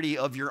prosperity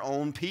of your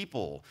own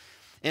people.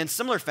 In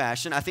similar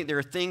fashion, I think there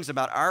are things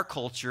about our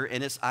culture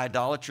and its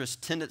idolatrous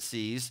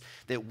tendencies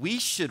that we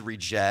should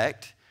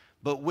reject,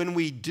 but when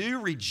we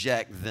do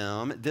reject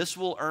them, this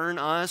will earn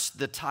us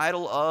the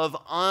title of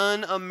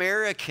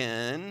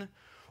un-American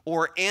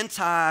or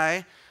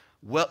anti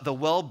the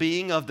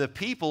well-being of the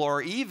people,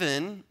 or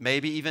even,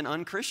 maybe even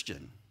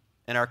unchristian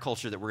in our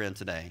culture that we're in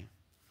today.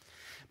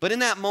 But in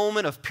that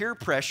moment of peer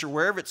pressure,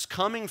 wherever it's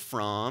coming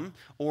from,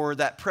 or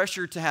that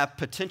pressure to have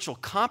potential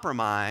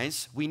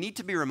compromise, we need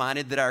to be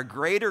reminded that our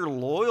greater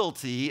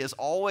loyalty is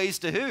always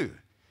to who?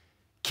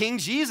 King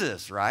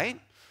Jesus, right?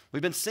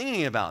 We've been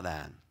singing about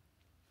that.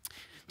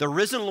 The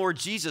risen Lord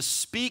Jesus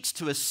speaks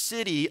to a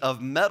city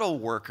of metal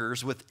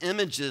workers with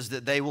images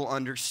that they will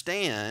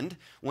understand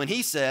when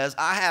he says,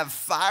 I have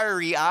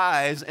fiery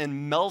eyes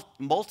and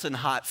molten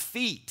hot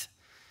feet.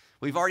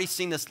 We've already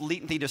seen this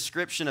lengthy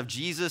description of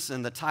Jesus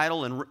in the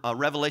title in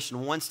Revelation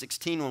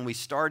 1:16 when we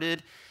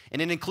started,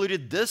 and it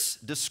included this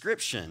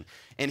description.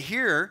 And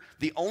here,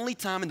 the only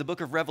time in the book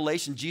of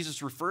Revelation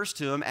Jesus refers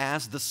to him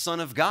as the Son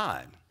of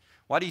God.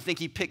 Why do you think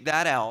he picked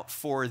that out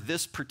for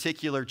this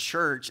particular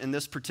church in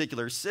this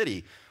particular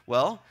city?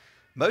 Well,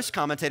 most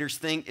commentators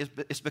think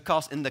it's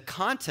because in the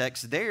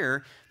context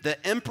there,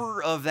 the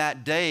emperor of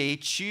that day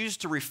chose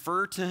to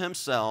refer to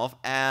himself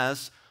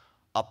as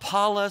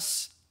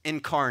Apollos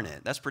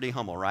incarnate. That's pretty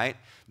humble, right?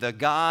 The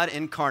God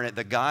incarnate,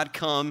 the God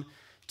come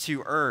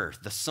to earth,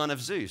 the son of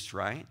Zeus,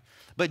 right?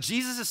 But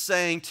Jesus is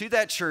saying to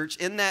that church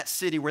in that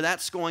city where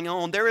that's going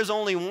on, there is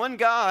only one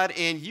God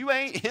and you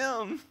ain't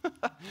him,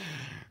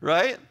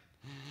 right?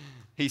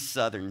 He's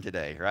Southern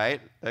today, right?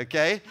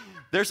 Okay?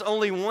 There's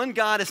only one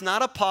God. It's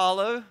not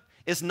Apollo.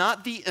 It's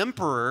not the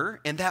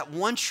emperor. And that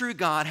one true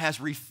God has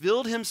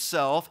revealed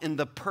himself in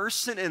the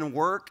person and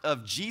work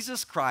of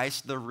Jesus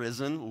Christ, the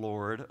risen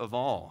Lord of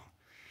all.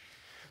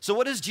 So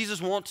what does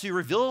Jesus want to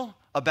reveal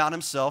about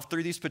himself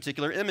through these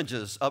particular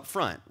images up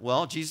front?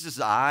 Well, Jesus'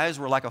 eyes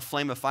were like a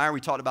flame of fire.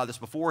 We talked about this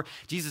before.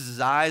 Jesus'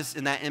 eyes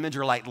in that image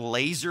are like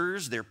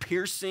lasers. They're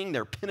piercing,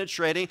 they're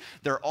penetrating,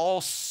 they're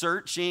all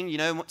searching. You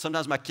know,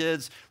 sometimes my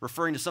kids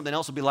referring to something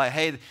else will be like,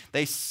 hey,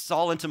 they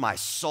saw into my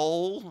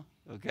soul,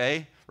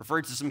 okay?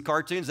 Referring to some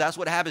cartoons. That's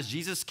what happens.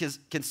 Jesus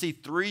can see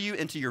through you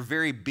into your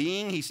very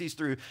being. He sees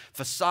through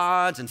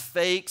facades and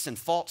fakes and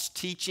false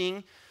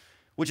teaching,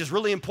 which is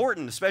really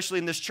important, especially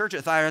in this church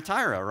at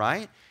Thyatira,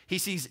 right? He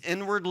sees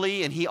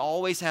inwardly, and he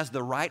always has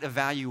the right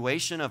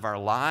evaluation of our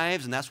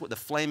lives, and that's what the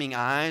flaming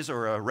eyes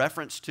are a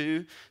reference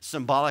to,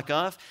 symbolic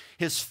of.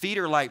 His feet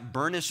are like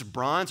burnished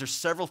bronze. There's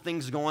several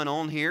things going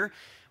on here.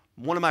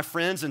 One of my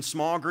friends in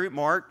small group,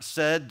 Mark,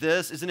 said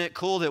this, isn't it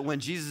cool that when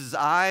Jesus'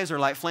 eyes are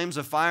like flames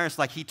of fire, it's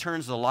like he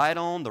turns the light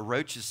on, the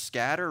roaches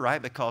scatter,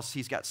 right? Because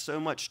he's got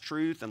so much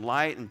truth and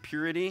light and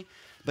purity.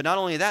 But not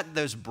only that,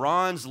 those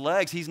bronze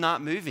legs, he's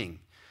not moving.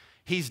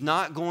 He's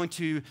not going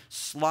to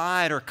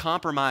slide or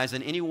compromise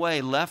in any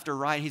way, left or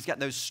right. He's got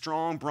those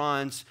strong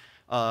bronze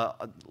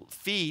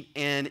feet.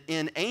 And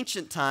in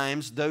ancient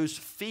times, those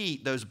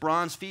feet, those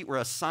bronze feet, were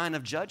a sign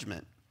of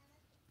judgment.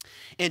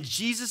 And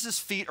Jesus'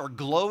 feet are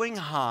glowing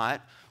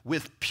hot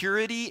with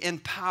purity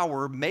and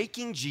power,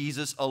 making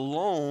Jesus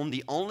alone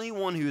the only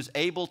one who is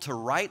able to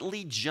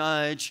rightly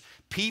judge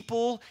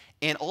people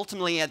and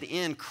ultimately at the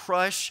end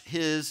crush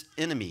his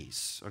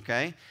enemies,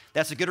 okay?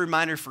 That's a good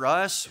reminder for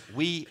us.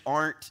 We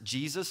aren't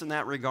Jesus in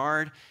that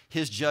regard.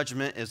 His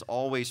judgment is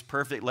always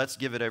perfect. Let's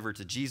give it over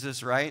to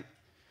Jesus, right?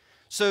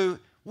 So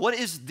what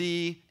is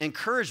the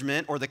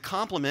encouragement or the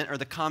compliment or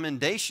the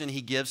commendation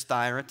he gives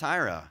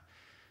Thyatira?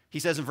 He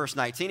says in verse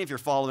 19, if you're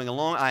following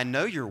along, I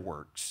know your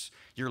works,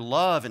 your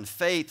love and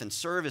faith and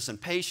service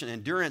and patient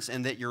endurance,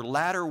 and that your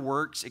latter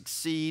works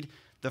exceed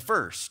the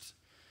first.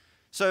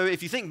 So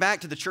if you think back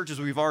to the churches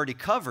we've already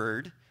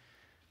covered,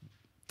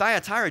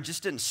 Thyatira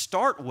just didn't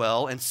start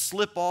well and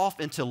slip off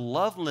into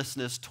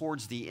lovelessness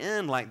towards the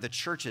end like the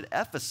church at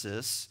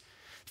Ephesus.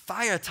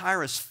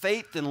 Thyatira's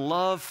faith and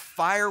love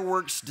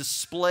fireworks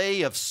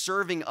display of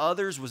serving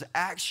others was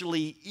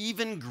actually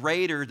even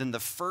greater than the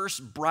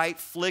first bright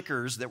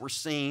flickers that were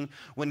seen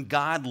when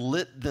God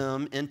lit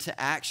them into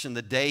action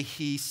the day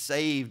he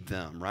saved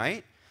them,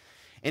 right?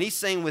 And he's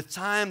saying with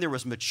time there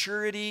was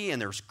maturity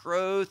and there's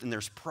growth and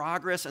there's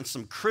progress in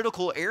some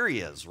critical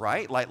areas,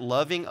 right? Like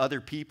loving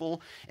other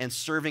people and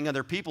serving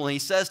other people. And he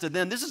says to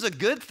them, this is a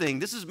good thing.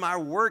 This is my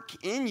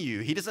work in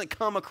you. He doesn't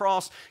come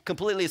across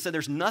completely and say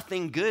there's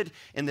nothing good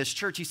in this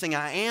church. He's saying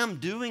I am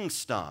doing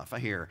stuff.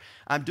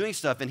 I'm doing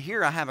stuff. And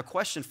here I have a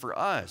question for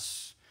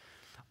us.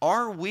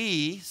 Are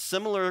we,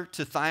 similar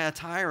to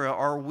Thyatira,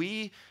 are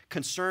we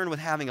concerned with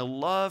having a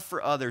love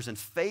for others and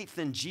faith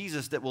in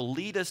Jesus that will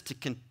lead us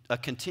to a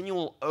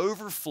continual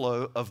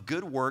overflow of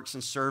good works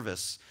and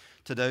service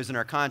to those in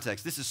our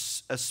context? This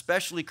is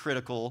especially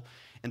critical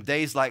in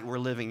days like we're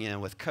living in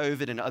with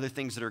COVID and other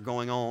things that are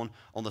going on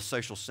the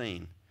social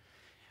scene.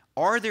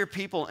 Are there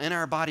people in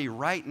our body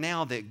right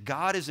now that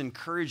God is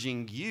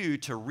encouraging you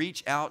to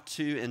reach out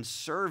to in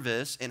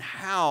service, and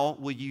how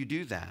will you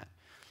do that?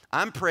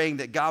 I'm praying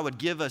that God would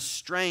give us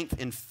strength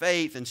and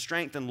faith and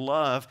strength and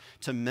love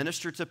to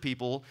minister to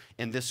people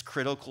in this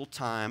critical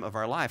time of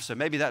our life. So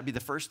maybe that would be the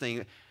first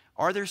thing.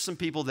 Are there some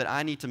people that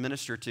I need to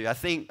minister to? I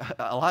think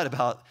a lot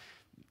about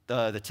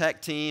the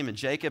tech team and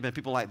Jacob and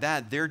people like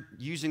that. They're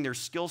using their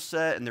skill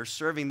set and they're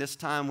serving this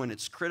time when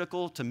it's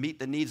critical to meet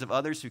the needs of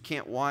others who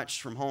can't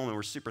watch from home, and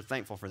we're super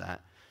thankful for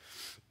that.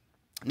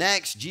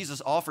 Next,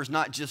 Jesus offers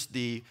not just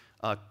the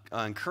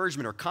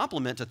encouragement or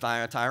compliment to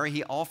Thyatira,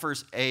 he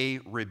offers a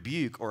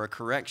rebuke or a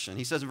correction.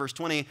 He says in verse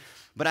 20,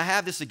 "But I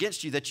have this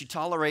against you, that you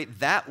tolerate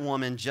that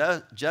woman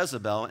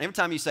Jezebel." And every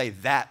time you say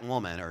that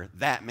woman or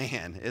that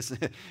man, it's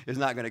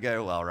not going to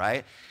go well,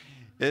 right?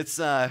 It's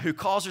who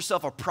calls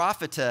herself a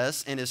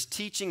prophetess and is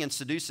teaching and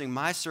seducing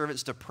my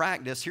servants to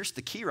practice, here's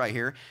the key right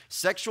here,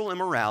 sexual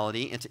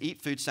immorality and to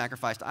eat food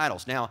sacrificed to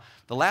idols. Now,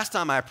 the last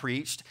time I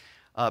preached,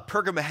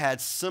 Pergamum had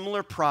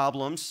similar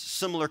problems,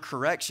 similar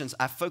corrections.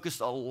 I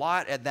focused a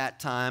lot at that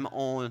time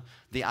on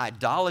the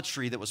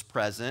idolatry that was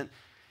present,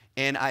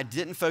 and I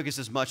didn't focus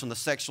as much on the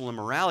sexual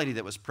immorality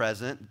that was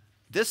present.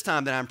 This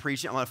time that I'm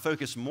preaching, I'm going to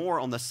focus more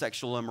on the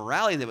sexual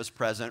immorality that was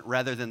present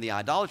rather than the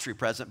idolatry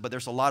present, but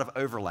there's a lot of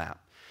overlap.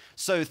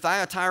 So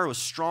Thyatira was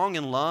strong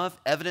in love,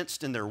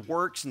 evidenced in their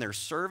works and their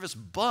service,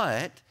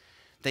 but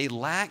they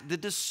lacked the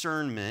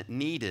discernment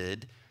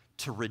needed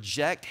to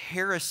reject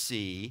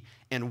heresy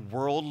and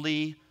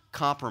worldly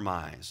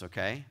compromise,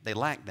 okay? They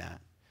lacked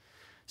that.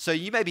 So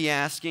you may be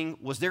asking,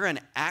 was there an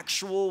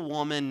actual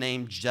woman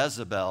named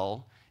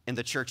Jezebel in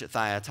the church at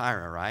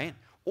Thyatira, right?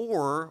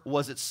 Or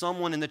was it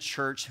someone in the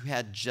church who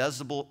had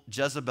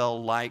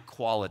Jezebel-like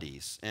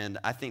qualities? And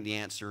I think the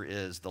answer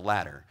is the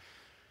latter.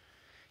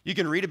 You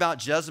can read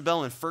about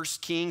Jezebel in 1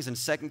 Kings and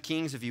 2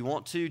 Kings if you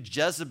want to.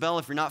 Jezebel,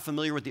 if you're not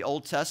familiar with the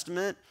Old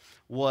Testament,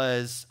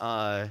 was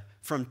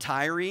from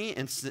Tyre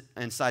and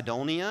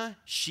Sidonia.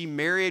 She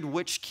married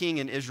which king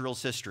in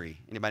Israel's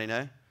history? Anybody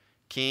know?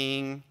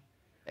 King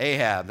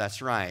Ahab,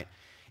 that's right.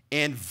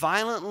 And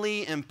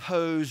violently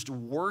imposed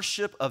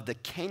worship of the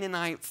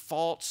Canaanite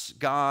false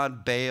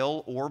god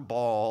Baal or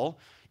Baal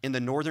in the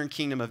northern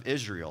kingdom of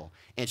Israel.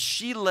 And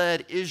she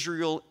led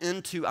Israel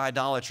into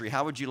idolatry.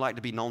 How would you like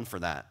to be known for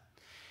that?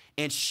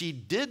 And she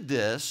did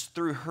this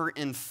through her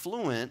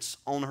influence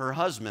on her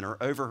husband or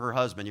over her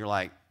husband. You're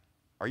like,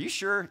 are you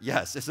sure?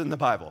 Yes, it's in the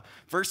Bible.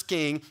 1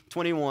 King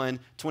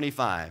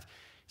 21:25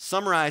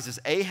 summarizes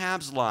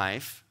Ahab's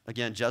life,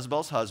 again,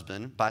 Jezebel's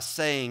husband, by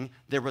saying,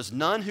 there was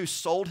none who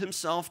sold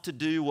himself to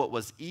do what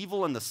was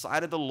evil in the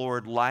sight of the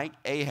Lord like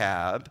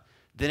Ahab.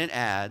 Then it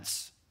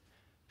adds,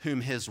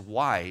 whom his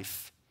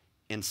wife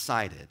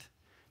incited.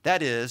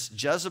 That is,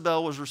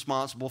 Jezebel was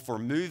responsible for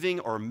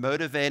moving or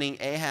motivating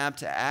Ahab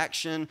to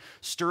action,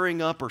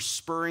 stirring up or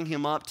spurring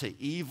him up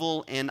to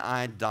evil and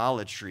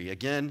idolatry.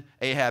 Again,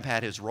 Ahab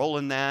had his role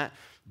in that,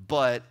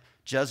 but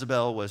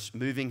Jezebel was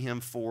moving him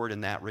forward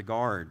in that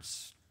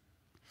regards.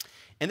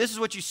 And this is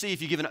what you see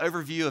if you give an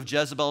overview of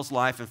Jezebel's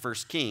life in 1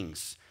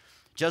 Kings.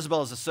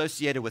 Jezebel is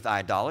associated with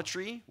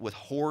idolatry, with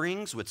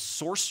whorings, with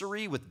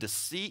sorcery, with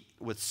deceit,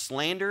 with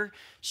slander.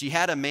 She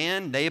had a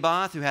man,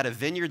 Naboth, who had a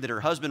vineyard that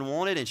her husband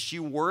wanted, and she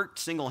worked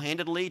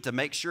single-handedly to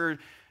make sure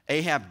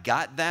Ahab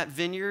got that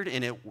vineyard,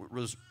 and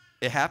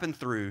it happened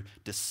through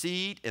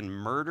deceit and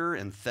murder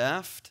and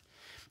theft.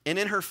 And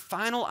in her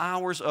final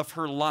hours of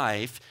her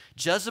life,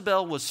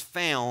 Jezebel was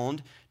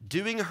found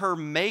doing her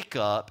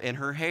makeup and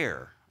her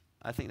hair.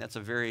 I think that's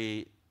a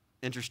very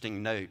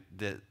interesting note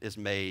that is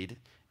made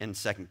in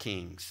 2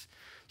 Kings.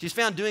 She's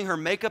found doing her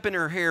makeup and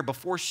her hair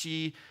before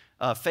she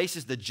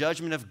faces the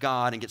judgment of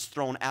God and gets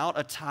thrown out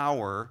a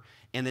tower,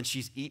 and then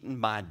she's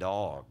eaten by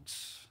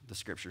dogs, the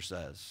scripture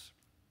says.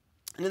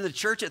 And in the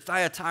church at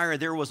Thyatira,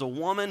 there was a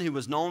woman who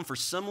was known for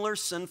similar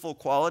sinful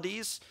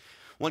qualities.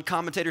 One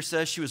commentator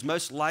says she was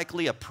most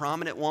likely a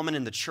prominent woman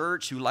in the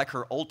church who, like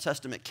her Old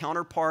Testament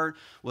counterpart,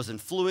 was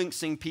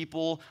influencing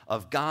people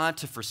of God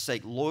to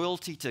forsake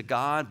loyalty to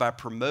God by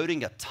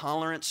promoting a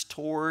tolerance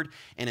toward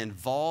and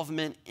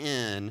involvement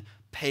in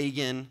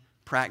pagan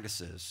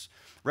practices.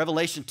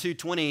 Revelation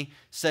 2:20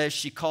 says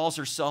she calls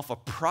herself a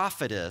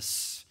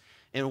prophetess.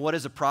 And what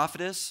is a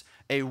prophetess?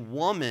 A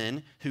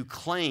woman who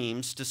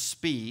claims to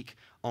speak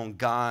on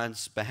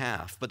God's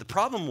behalf. But the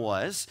problem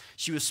was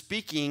she was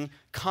speaking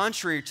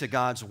contrary to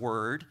God's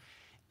word,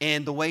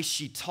 and the way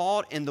she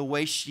taught and the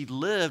way she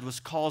lived was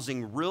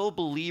causing real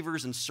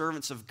believers and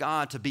servants of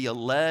God to be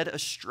led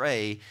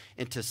astray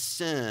into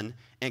sin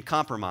and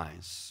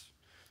compromise.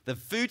 The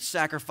food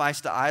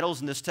sacrificed to idols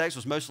in this text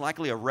was most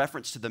likely a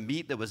reference to the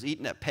meat that was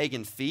eaten at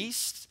pagan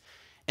feasts,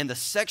 and the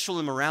sexual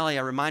immorality,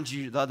 I remind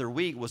you the other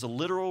week, was a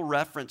literal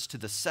reference to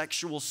the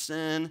sexual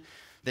sin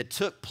that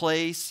took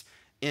place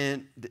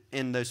in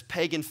those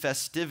pagan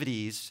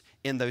festivities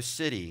in those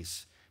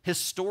cities.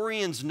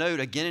 Historians note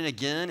again and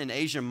again in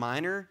Asia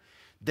Minor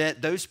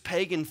that those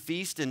pagan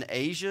feasts in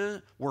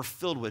Asia were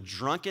filled with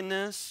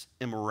drunkenness,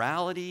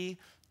 immorality,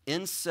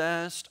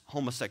 incest,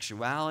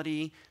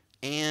 homosexuality,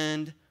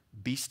 and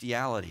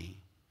bestiality.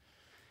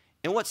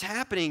 And what's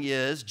happening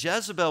is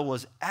Jezebel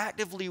was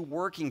actively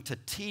working to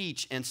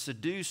teach and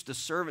seduce the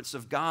servants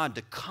of God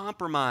to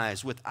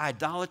compromise with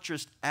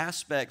idolatrous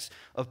aspects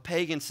of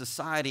pagan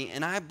society.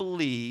 And I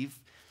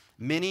believe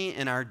many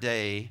in our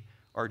day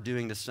are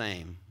doing the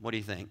same. What do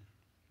you think?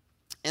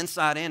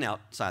 Inside and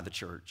outside the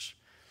church.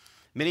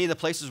 Many of the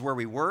places where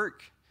we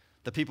work,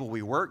 the people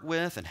we work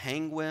with and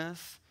hang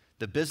with,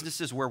 the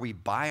businesses where we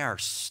buy our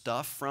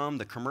stuff from,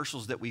 the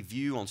commercials that we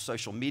view on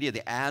social media,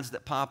 the ads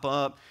that pop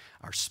up,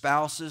 our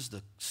spouses,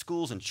 the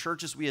schools and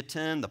churches we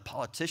attend, the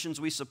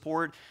politicians we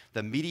support,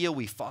 the media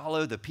we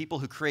follow, the people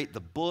who create the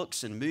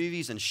books and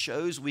movies and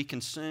shows we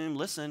consume,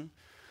 listen,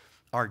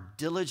 are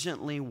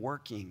diligently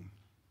working.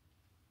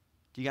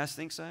 Do you guys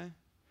think so?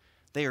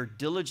 They are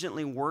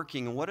diligently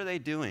working, and what are they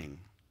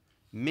doing?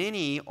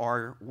 Many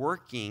are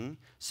working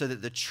so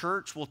that the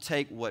church will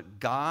take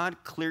what God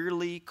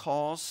clearly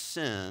calls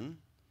sin,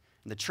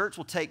 and the church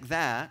will take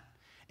that,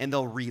 and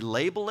they'll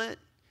relabel it,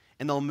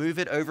 and they'll move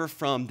it over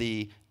from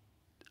the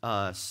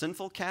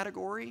sinful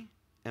category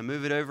and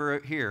move it over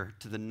here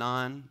to the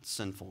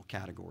non-sinful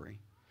category.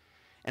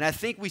 And I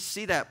think we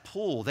see that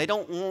pull. They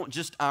don't want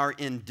just our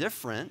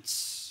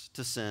indifference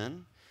to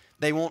sin.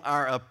 They want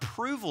our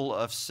approval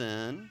of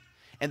sin,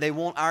 and they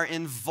want our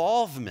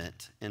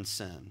involvement in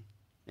sin.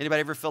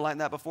 Anybody ever feel like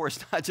that before?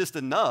 It's not just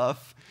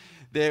enough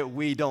that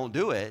we don't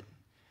do it.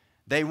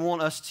 They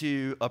want us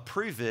to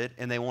approve it,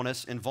 and they want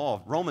us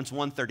involved. Romans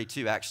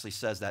 1:32 actually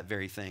says that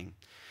very thing.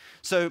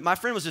 So my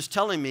friend was just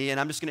telling me, and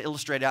I'm just going to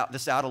illustrate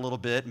this out a little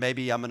bit.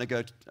 Maybe I'm going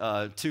to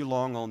go too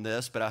long on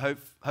this,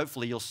 but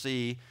hopefully you'll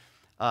see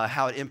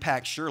how it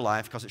impacts your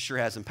life, because it sure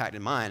has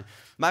impacted mine.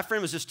 My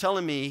friend was just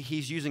telling me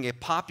he's using a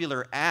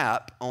popular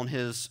app on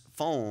his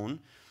phone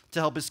to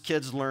help his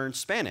kids learn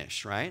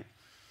Spanish, right?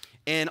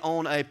 And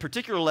on a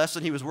particular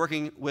lesson he was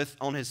working with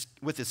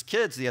his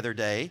kids the other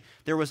day,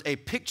 there was a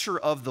picture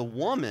of the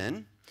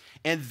woman,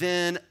 and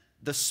then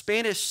the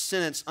Spanish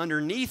sentence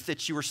underneath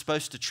that you were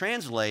supposed to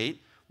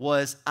translate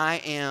was, "I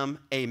am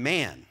a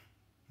man."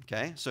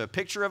 Okay, so a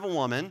picture of a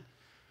woman.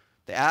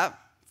 The app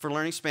for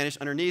learning Spanish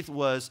underneath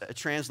was a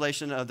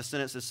translation of the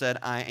sentence that said,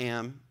 "I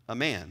am a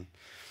man."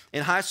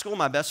 In high school,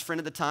 my best friend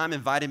at the time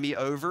invited me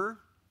over.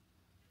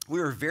 We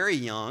were very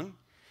young.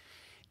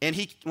 And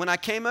when I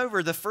came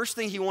over, the first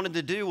thing he wanted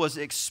to do was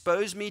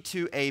expose me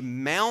to a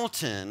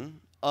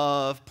mountain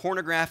of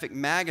pornographic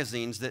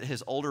magazines that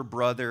his older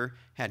brother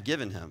had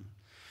given him,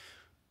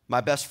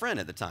 my best friend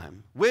at the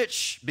time,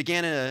 which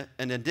began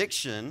an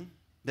addiction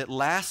that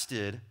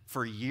lasted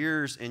for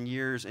years and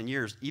years and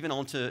years, even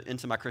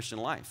into my Christian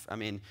life. I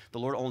mean, the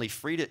Lord only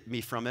freed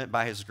me from it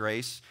by his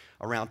grace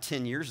around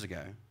 10 years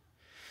ago.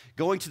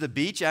 Going to the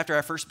beach after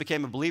I first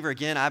became a believer,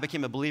 again, I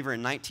became a believer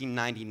in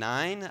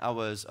 1999. I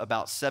was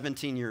about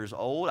 17 years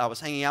old. I was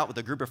hanging out with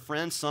a group of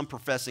friends, some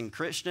professing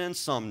Christians,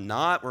 some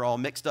not. We're all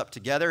mixed up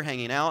together,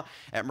 hanging out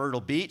at Myrtle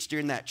Beach.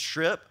 During that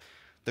trip,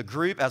 the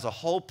group as a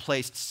whole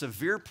placed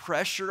severe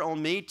pressure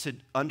on me to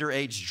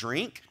underage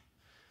drink,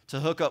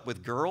 to hook up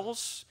with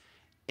girls,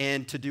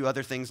 and to do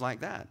other things like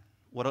that.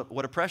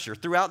 What a pressure.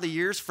 Throughout the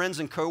years, friends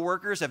and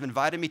coworkers have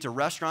invited me to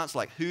restaurants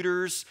like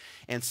Hooters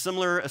and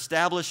similar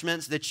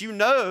establishments that you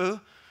know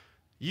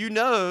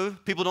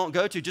people don't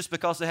go to just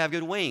because they have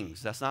good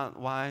wings. That's not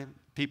why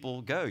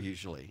people go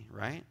usually,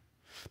 right?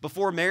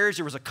 Before marriage,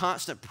 there was a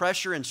constant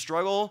pressure and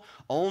struggle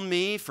on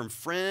me from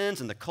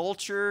friends and the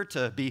culture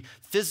to be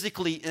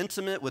physically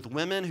intimate with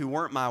women who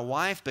weren't my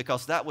wife,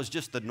 because that was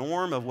just the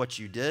norm of what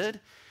you did.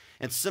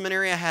 In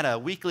seminary, I had a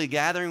weekly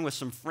gathering with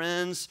some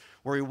friends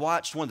where we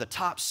watched one of the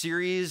top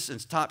series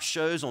and top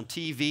shows on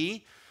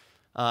TV.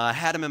 I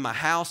had them in my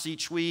house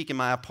each week in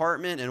my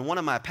apartment, and one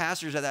of my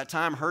pastors at that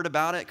time heard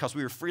about it because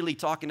we were freely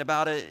talking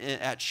about it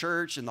at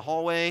church in the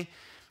hallway.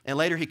 And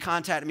later he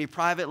contacted me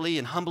privately,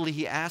 and humbly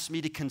he asked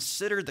me to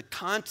consider the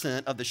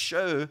content of the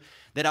show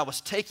that I was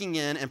taking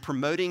in and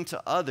promoting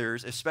to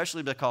others,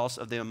 especially because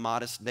of the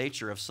immodest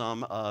nature of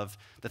some of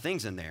the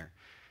things in there.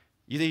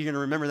 You think you're going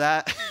to remember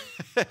that?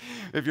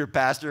 If your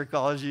pastor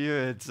calls you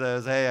and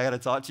says, "Hey, I got to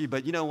talk to you."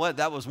 But you know what?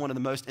 That was one of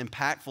the most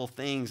impactful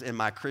things in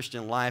my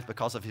Christian life,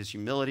 because of his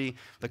humility,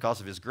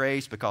 because of his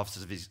grace,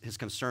 because of his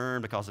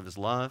concern, because of his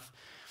love.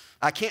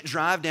 I can't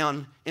drive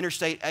down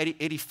Interstate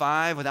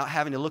 85 without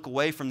having to look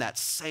away from that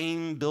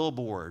same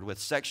billboard with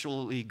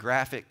sexually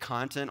graphic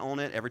content on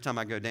it every time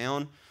I go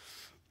down.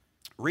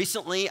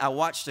 Recently, I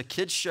watched a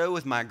kids show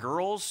with my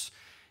girls.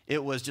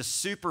 It was just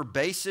super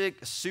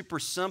basic, super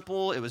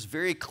simple. It was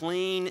very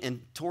clean,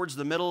 and towards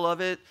the middle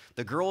of it,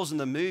 the girls in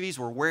the movies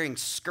were wearing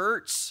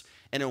skirts,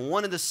 and in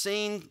one of the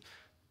scenes,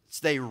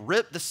 they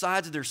ripped the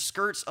sides of their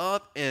skirts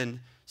up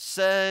and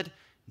said,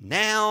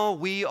 "Now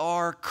we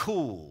are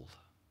cool,"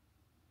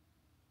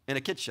 in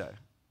a kid's show.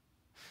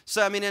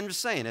 So, I mean, I'm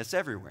just saying, it's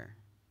everywhere.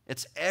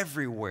 It's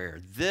everywhere.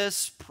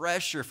 This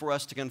pressure for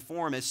us to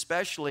conform,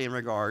 especially in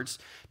regards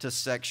to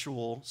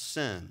sexual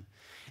sin.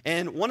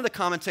 And one of the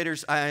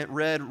commentators I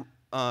read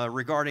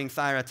regarding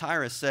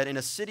Thyatira said, in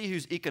a city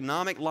whose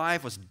economic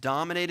life was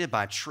dominated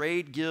by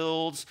trade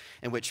guilds,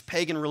 in which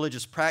pagan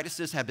religious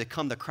practices had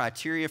become the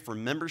criteria for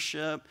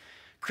membership,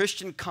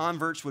 Christian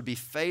converts would be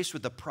faced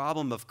with the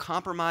problem of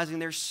compromising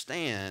their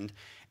stand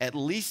at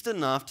least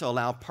enough to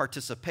allow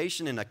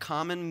participation in a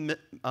common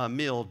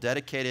meal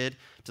dedicated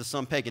to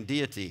some pagan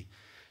deity.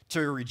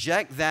 To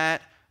reject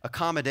that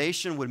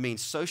accommodation would mean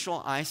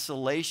social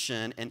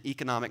isolation and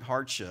economic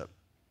hardship.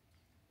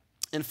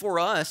 And for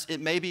us, it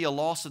may be a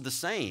loss of the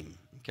same,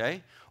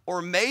 okay?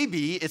 Or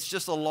maybe it's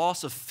just a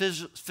loss of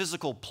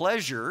physical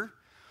pleasure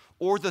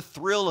or the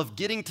thrill of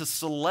getting to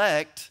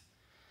select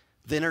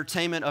the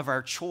entertainment of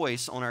our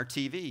choice on our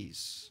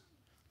TVs.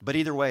 But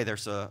either way,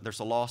 there's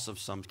a loss of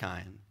some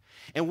kind.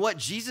 And what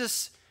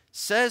Jesus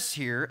says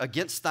here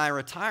against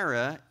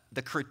Thyatira,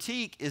 the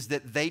critique is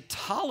that they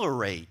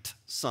tolerate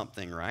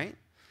something, right?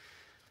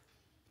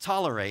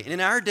 Tolerate. And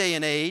in our day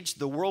and age,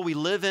 the world we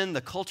live in,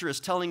 the culture is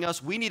telling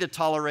us we need to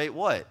tolerate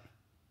what?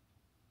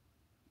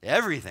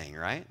 Everything,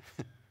 right?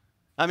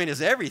 I mean,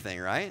 it's everything,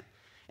 right?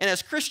 And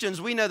as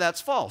Christians, we know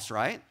that's false,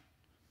 right?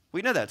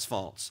 We know that's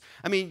false.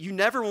 I mean, you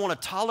never want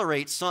to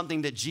tolerate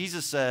something that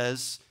Jesus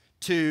says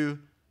to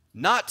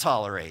not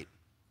tolerate,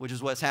 which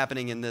is what's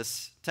happening in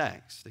this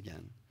text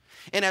again.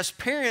 And as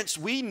parents,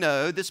 we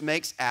know this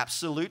makes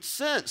absolute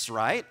sense,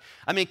 right?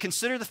 I mean,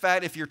 consider the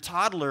fact if your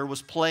toddler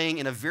was playing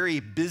in a very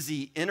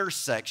busy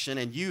intersection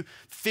and you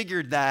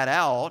figured that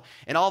out,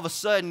 and all of a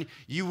sudden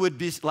you would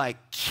be like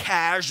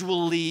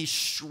casually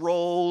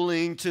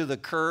strolling to the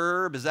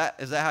curb. Is that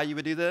how you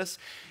would do this?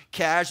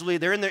 Casually,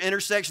 they're in the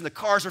intersection, the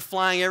cars are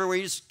flying everywhere,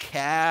 you just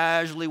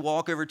casually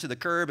walk over to the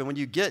curb, and when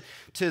you get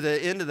to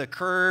the end of the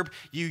curb,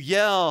 you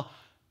yell,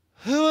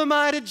 "Who am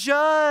I to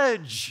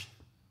judge?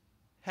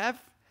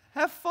 Have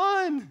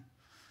fun."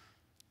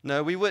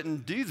 No, we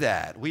wouldn't do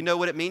that. We know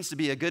what it means to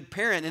be a good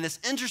parent. And it's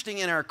interesting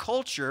in our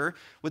culture,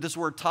 with this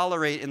word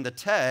tolerate in the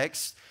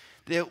text,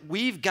 that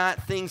we've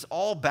got things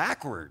all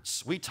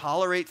backwards. We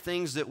tolerate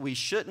things that we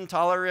shouldn't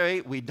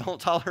tolerate. We don't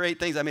tolerate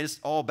things. I mean, it's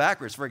all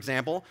backwards. For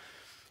example,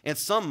 in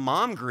some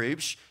mom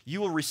groups,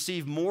 you will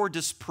receive more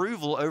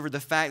disapproval over the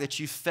fact that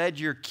you fed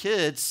your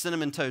kids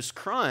Cinnamon Toast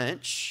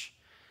Crunch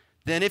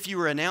than if you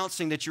were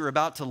announcing that you were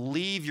about to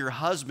leave your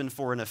husband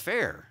for an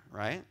affair,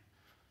 right?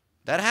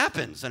 That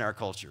happens in our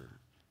culture.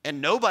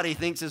 And nobody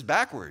thinks it's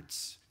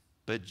backwards,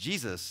 but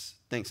Jesus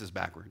thinks it's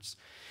backwards.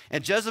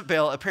 And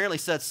Jezebel apparently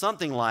said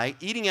something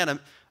like, eating at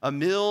a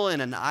meal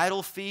and an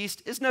idol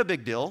feast is no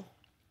big deal.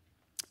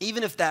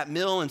 Even if that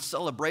meal and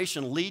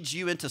celebration leads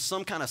you into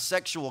some kind of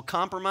sexual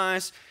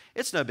compromise,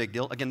 it's no big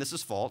deal. Again, this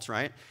is false,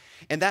 right?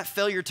 And that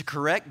failure to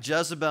correct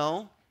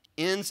Jezebel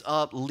ends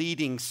up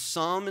leading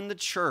some in the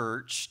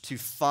church to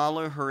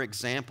follow her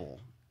example.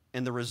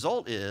 And the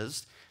result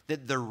is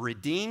that the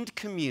redeemed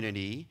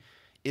community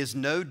is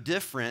no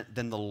different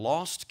than the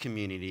lost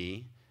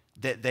community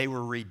that they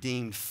were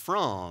redeemed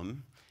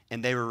from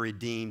and they were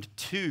redeemed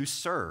to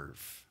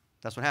serve.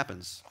 That's what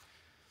happens.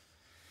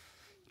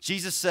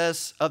 Jesus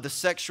says of the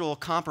sexual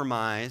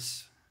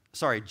compromise,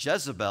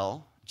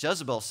 Jezebel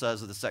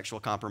says of the sexual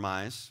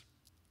compromise,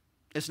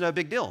 it's no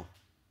big deal.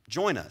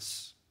 Join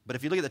us. But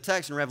if you look at the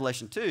text in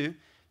Revelation 2,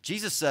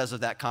 Jesus says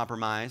of that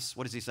compromise,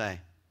 what does he say?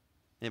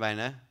 Anybody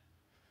know?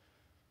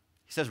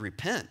 He says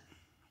repent,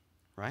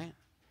 right?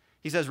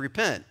 He says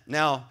repent.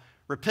 Now,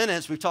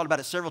 repentance, we've talked about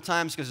it several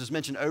times because it's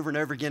mentioned over and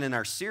over again in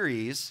our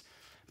series,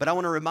 but I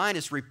want to remind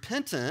us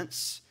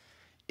repentance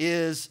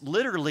is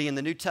literally in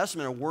the New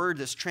Testament a word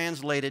that's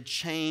translated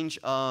change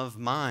of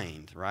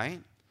mind,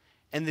 right?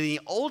 And in the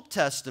Old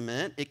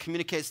Testament, it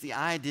communicates the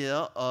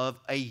idea of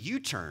a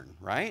U-turn,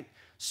 right?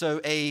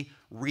 So a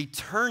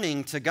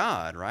returning to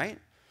God, right?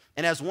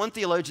 And as one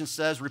theologian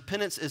says,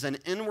 repentance is an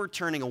inward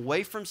turning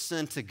away from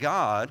sin to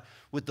God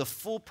with the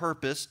full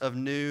purpose of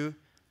new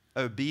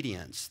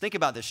obedience. Think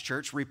about this,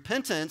 church.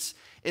 Repentance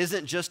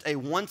isn't just a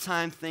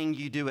one-time thing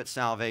you do at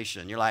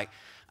salvation. You're like,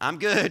 I'm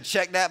good,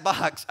 check that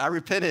box, I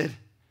repented,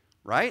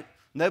 right?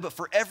 No, but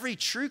for every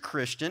true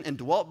Christian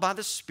indwelt by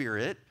the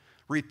Spirit,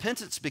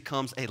 repentance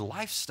becomes a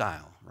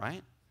lifestyle,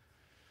 right?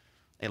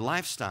 A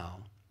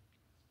lifestyle.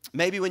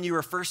 Maybe when you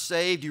were first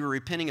saved, you were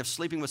repenting of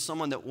sleeping with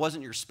someone that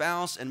wasn't your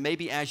spouse, and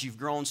maybe as you've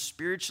grown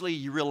spiritually,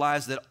 you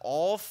realize that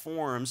all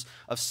forms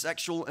of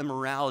sexual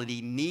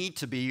immorality need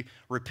to be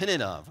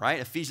repented of, right?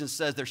 Ephesians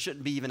says there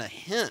shouldn't be even a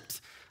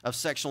hint of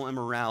sexual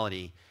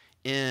immorality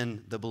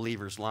in the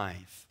believer's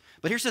life.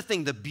 But here's the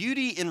thing, the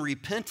beauty in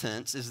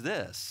repentance is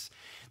this,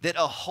 that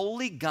a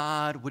holy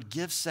God would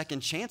give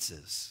second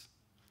chances.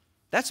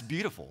 That's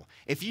beautiful.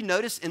 If you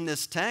notice in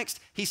this text,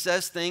 he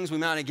says things, we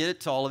might not get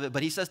to all of it,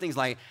 but he says things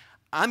like,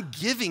 I'm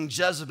giving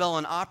Jezebel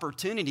an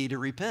opportunity to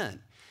repent.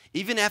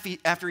 Even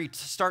after he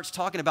starts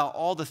talking about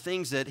all the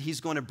things that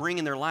he's going to bring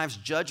in their lives,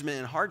 judgment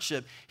and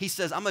hardship, he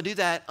says, I'm going to do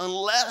that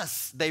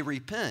unless they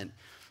repent.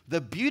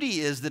 The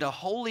beauty is that a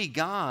holy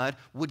God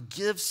would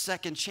give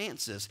second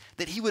chances,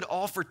 that he would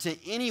offer to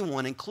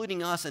anyone,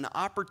 including us, an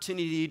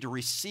opportunity to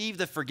receive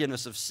the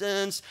forgiveness of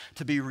sins,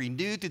 to be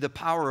renewed through the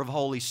power of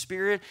Holy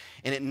Spirit,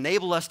 and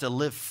enable us to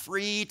live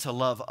free, to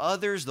love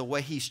others the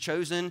way he's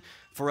chosen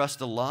for us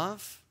to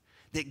love.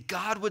 That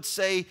God would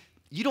say,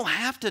 you don't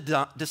have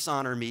to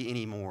dishonor me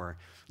anymore.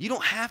 You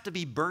don't have to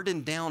be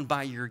burdened down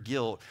by your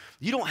guilt.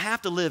 You don't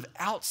have to live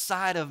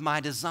outside of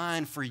my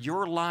design for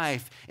your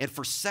life and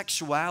for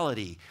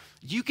sexuality.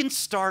 You can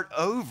start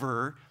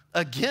over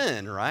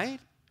again, right?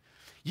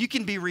 You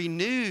can be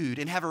renewed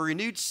and have a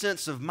renewed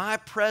sense of my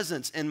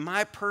presence and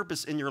my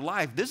purpose in your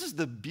life. This is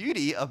the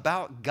beauty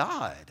about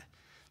God.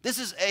 This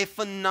is a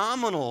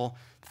phenomenal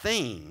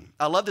thing.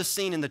 I love this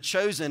scene in The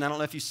Chosen. I don't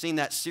know if you've seen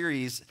that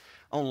series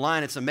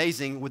online. It's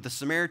amazing, with the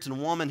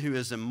Samaritan woman who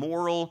is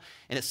immoral.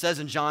 And it says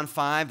in John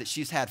 5 that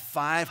she's had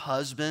 5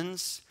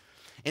 husbands.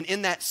 And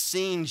in that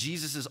scene,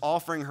 Jesus is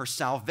offering her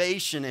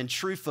salvation and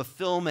true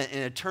fulfillment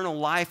and eternal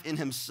life in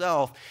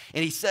himself.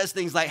 And he says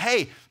things like,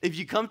 hey, if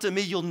you come to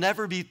me, you'll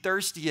never be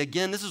thirsty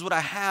again. This is what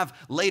I have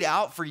laid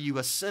out for you,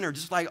 a sinner,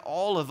 just like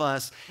all of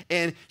us.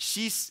 And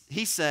he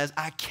says,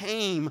 I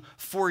came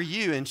for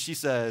you. And she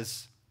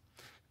says,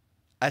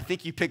 I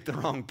think you picked the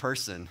wrong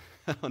person.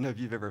 I don't know if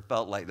you've ever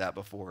felt like that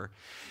before.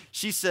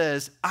 She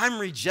says, I'm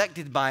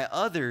rejected by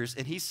others.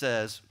 And he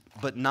says,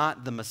 but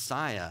not the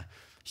Messiah.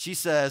 She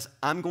says,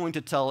 I'm going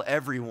to tell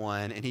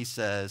everyone. And he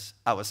says,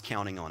 I was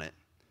counting on it.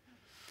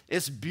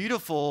 It's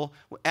beautiful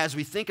as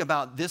we think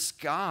about this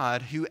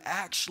God who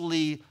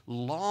actually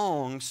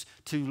longs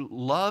to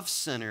love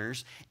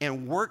sinners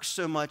and work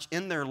so much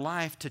in their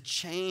life to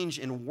change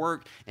and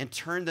work and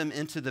turn them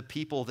into the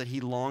people that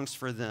he longs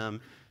for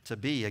them to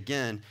be.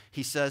 Again,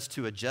 he says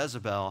to a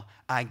Jezebel,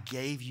 I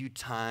gave you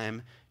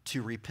time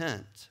to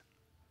repent.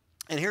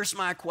 And here's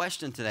my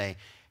question today.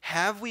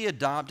 Have we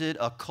adopted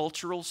a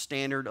cultural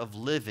standard of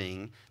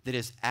living that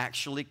is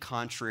actually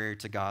contrary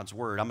to God's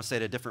word? I'm going to say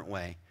it a different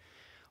way.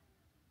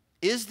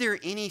 Is there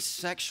any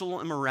sexual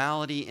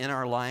immorality in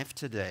our life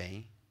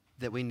today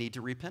that we need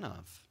to repent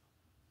of?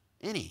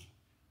 Any?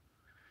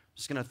 I'm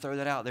just going to throw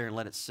that out there and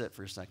let it sit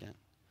for a second.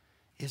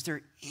 Is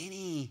there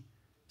any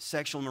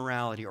sexual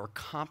immorality or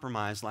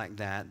compromise like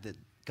that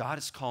God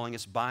is calling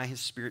us by his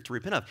Spirit to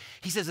repent of?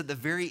 He says at the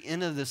very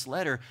end of this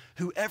letter,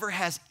 whoever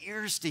has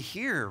ears to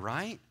hear,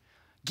 right?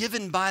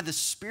 Given by the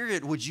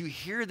Spirit, would you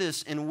hear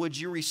this and would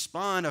you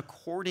respond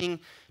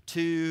according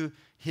to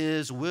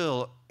his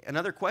will?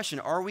 Another question,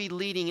 are we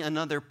leading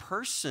another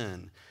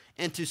person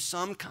into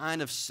some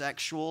kind of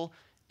sexual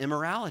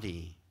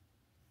immorality?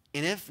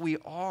 And if we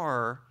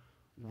are,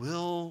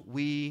 will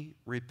we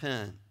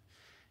repent?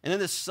 And in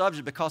this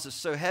subject, because it's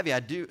so heavy,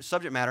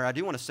 subject matter, I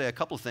do want to say a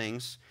couple of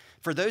things.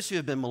 For those who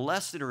have been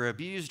molested or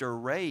abused or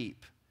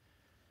raped,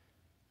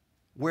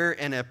 where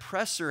an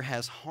oppressor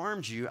has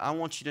harmed you, I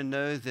want you to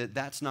know that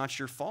that's not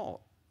your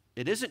fault.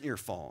 It isn't your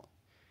fault.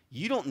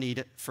 You don't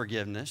need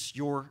forgiveness.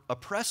 Your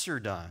oppressor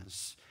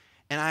does.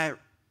 And I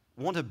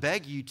want to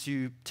beg you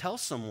to tell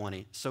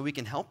someone so we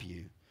can help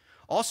you.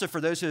 Also,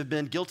 for those who have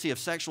been guilty of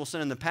sexual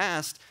sin in the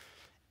past,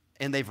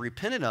 and they've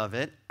repented of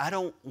it, I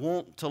don't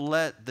want to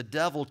let the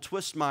devil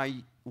twist my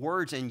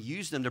words and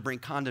use them to bring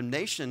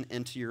condemnation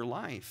into your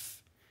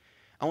life.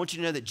 I want you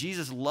to know that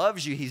Jesus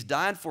loves you. He's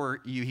died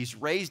for you. He's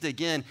raised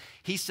again.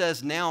 He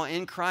says now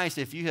in Christ,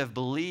 if you have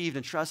believed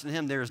and trusted in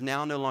him, there is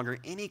now no longer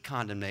any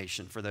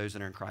condemnation for those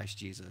that are in Christ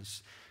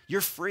Jesus.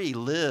 You're free.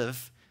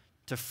 Live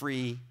to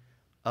free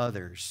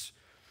others.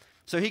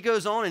 So he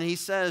goes on and he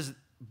says,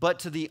 but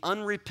to the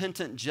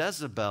unrepentant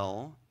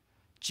Jezebel,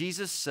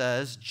 Jesus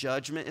says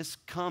judgment is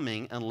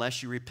coming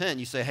unless you repent.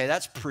 You say, hey,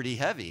 that's pretty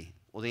heavy.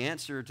 Well, the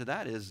answer to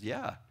that is,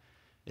 yeah,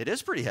 it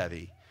is pretty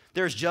heavy.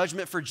 There's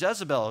judgment for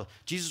Jezebel.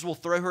 Jesus will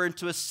throw her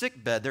into a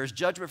sick bed. There's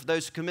judgment for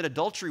those who commit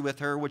adultery with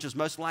her, which is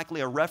most likely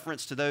a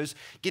reference to those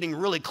getting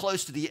really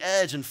close to the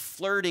edge and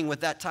flirting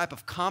with that type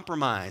of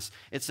compromise.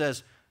 It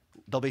says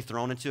they'll be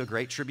thrown into a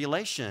great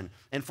tribulation.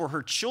 And for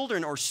her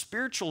children or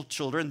spiritual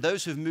children,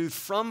 those who've moved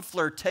from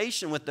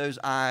flirtation with those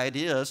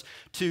ideas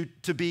to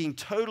being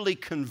totally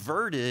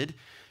converted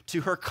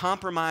to her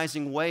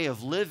compromising way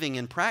of living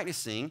and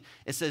practicing,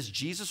 it says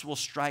Jesus will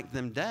strike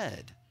them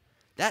dead.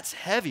 That's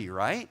heavy,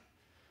 right?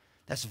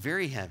 That's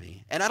very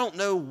heavy. And I don't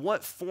know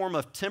what form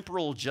of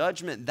temporal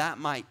judgment that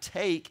might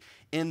take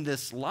in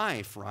this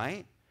life,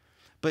 right?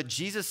 But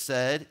Jesus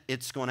said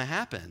it's going to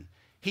happen.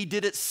 He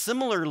did it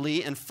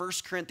similarly in 1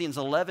 Corinthians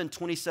 11,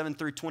 27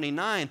 through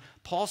 29.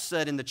 Paul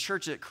said in the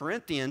church at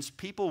Corinthians,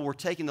 people were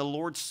taking the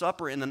Lord's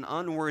Supper in an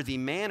unworthy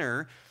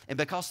manner, and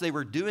because they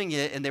were doing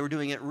it, and they were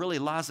doing it really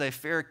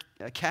laissez-faire,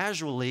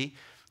 casually,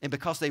 and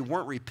because they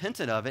weren't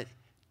repentant of it,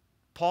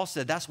 Paul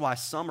said that's why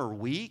some are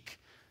weak,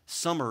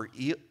 some are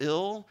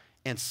ill,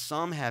 and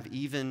some have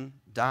even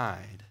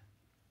died.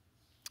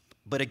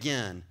 But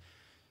again,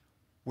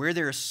 where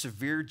there is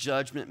severe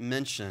judgment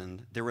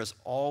mentioned, there is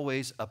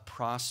always a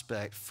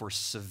prospect for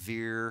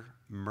severe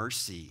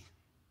mercy,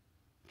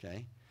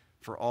 okay?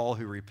 For all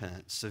who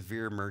repent,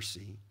 severe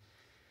mercy.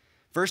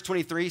 Verse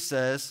 23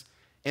 says,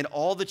 and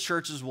all the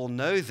churches will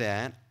know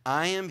that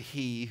I am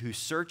he who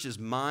searches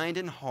mind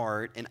and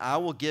heart, and I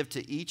will give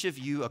to each of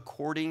you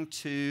according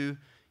to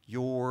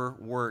your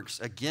works.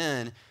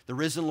 Again, the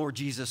risen Lord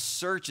Jesus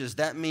searches.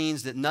 That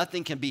means that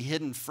nothing can be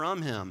hidden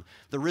from him.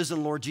 The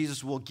risen Lord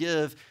Jesus will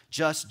give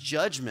just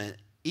judgment.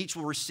 Each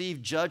will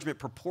receive judgment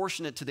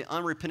proportionate to the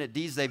unrepentant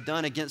deeds they've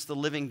done against the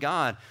living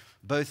God,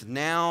 both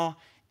now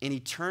and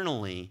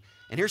eternally.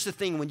 And here's the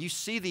thing, when you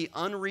see the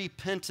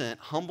unrepentant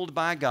humbled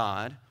by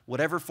God,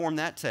 whatever form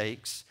that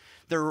takes,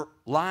 their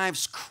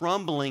lives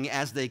crumbling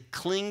as they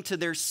cling to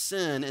their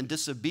sin and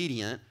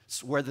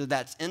disobedience, whether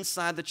that's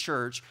inside the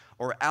church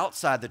or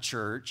outside the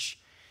church,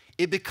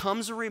 it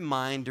becomes a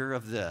reminder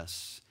of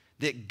this,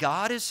 that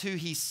God is who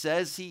he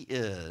says he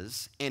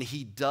is, and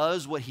he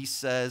does what he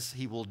says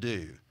he will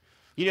do.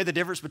 You know the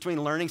difference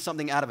between learning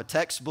something out of a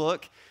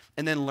textbook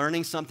and then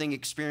learning something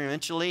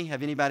experientially?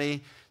 Have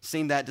anybody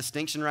seen that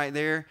distinction right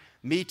there?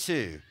 Me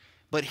too.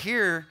 But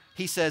here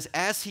he says,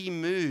 as he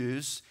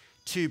moves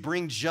to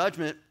bring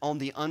judgment on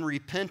the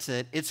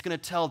unrepentant, it's going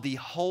to tell the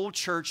whole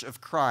church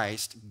of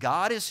Christ,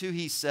 God is who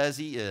he says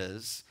he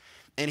is,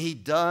 and he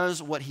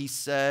does what he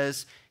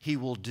says he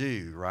will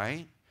do,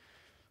 right?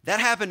 That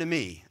happened to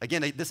me.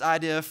 Again, this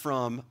idea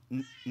from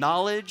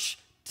knowledge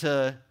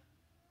like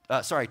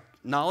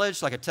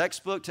a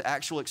textbook to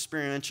actual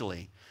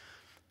experientially.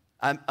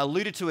 I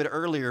alluded to it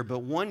earlier, but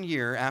 1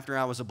 year after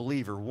I was a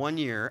believer, 1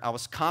 year, I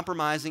was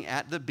compromising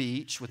at the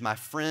beach with my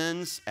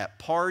friends, at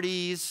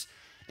parties,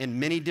 in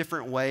many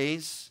different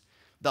ways.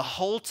 The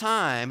whole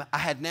time, I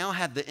had now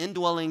had the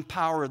indwelling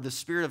power of the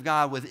Spirit of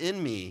God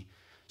within me.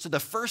 So the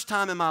first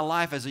time in my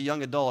life as a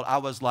young adult, I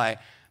was like,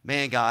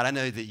 man, God, I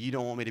know that you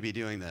don't want me to be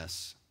doing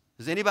this.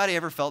 Has anybody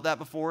ever felt that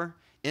before?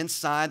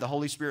 Inside, the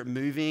Holy Spirit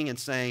moving and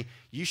saying,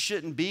 you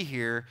shouldn't be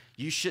here,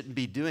 you shouldn't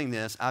be doing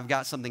this, I've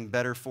got something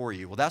better for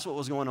you. Well, that's what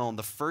was going on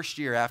the first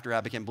year after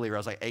I became a believer. I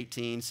was like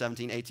 18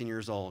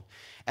 years old.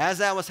 As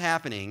that was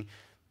happening,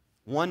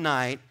 one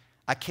night,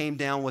 I came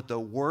down with the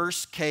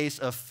worst case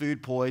of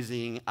food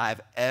poisoning I've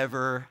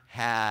ever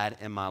had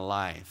in my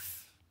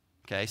life.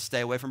 Okay,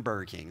 stay away from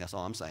Burger King, that's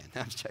all I'm saying.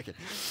 I'm just checking.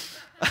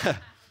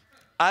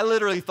 I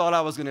literally thought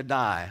I was going to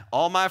die.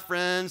 All my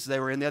friends, they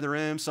were in the other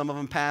room. Some of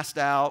them passed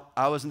out.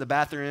 I was in the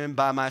bathroom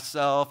by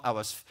myself. I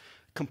was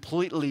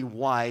completely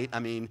white. I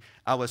mean,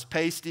 I was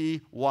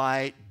pasty,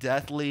 white,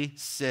 deathly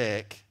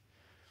sick.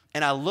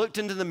 And I looked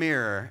into the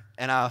mirror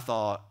and I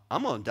thought,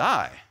 I'm going to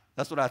die.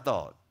 That's what I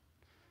thought.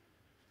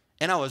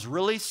 And I was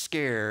really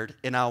scared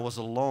and I was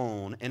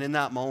alone. And in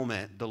that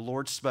moment, the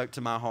Lord spoke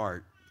to my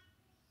heart.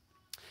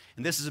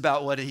 And this is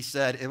about what he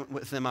said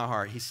within my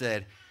heart. He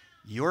said,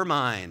 you're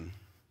mine.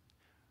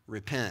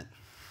 Repent.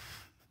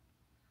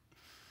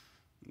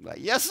 I'm like,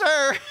 yes,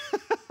 sir.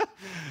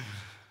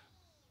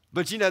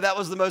 But you know, that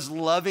was the most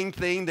loving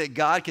thing that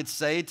God could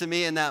say to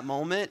me in that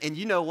moment. And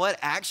you know what?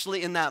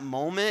 Actually, in that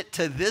moment,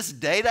 to this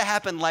day, that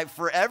happened like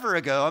forever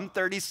ago. I'm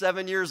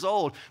 37 years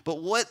old.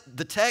 But what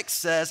the text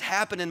says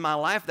happened in my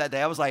life that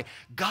day, I was like,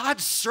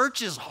 God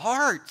searches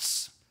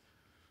hearts.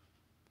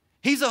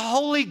 He's a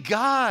holy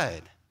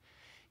God.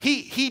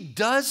 He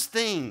does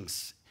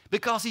things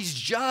because he's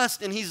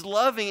just and he's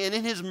loving, and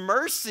in his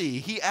mercy,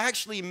 he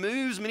actually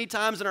moves many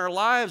times in our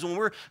lives when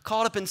we're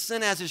caught up in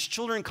sin as his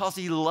children because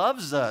he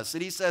loves us.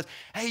 And he says,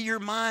 hey, you're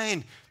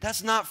mine.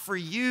 That's not for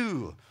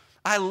you.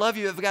 I love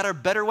you. I've got a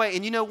better way.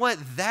 And you know what?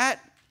 That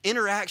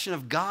interaction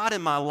of God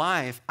in my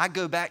life, I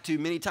go back to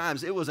many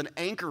times. It was an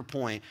anchor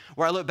point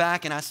where I look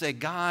back and I say,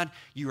 God,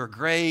 you are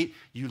great.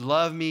 You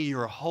love me.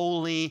 You're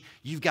holy.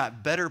 You've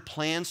got better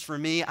plans for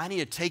me. I need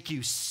to take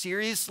you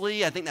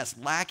seriously. I think that's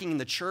lacking in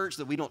the church,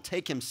 that we don't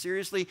take him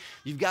seriously.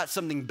 You've got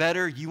something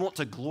better. You want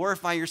to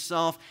glorify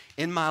yourself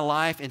in my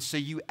life. And so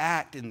you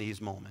act in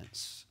these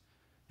moments.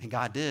 And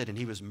God did. And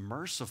he was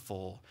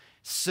merciful,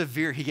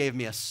 severe. He gave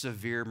me a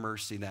severe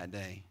mercy that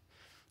day,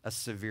 a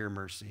severe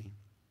mercy.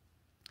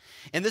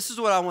 And this is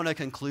what I want to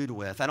conclude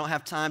with. I don't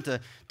have time to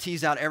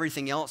tease out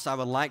everything else I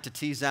would like to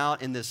tease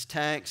out in this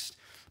text,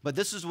 but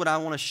this is what I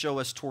want to show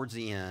us towards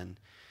the end.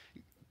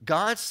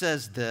 God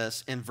says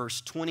this in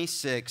verse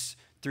 26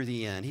 through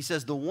the end. He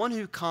says, the one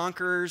who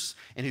conquers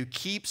and who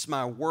keeps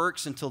my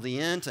works until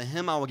the end, to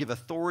him I will give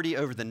authority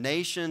over the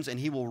nations, and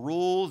he will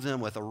rule them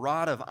with a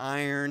rod of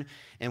iron.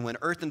 And when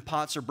earthen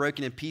pots are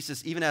broken in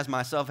pieces, even as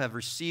myself have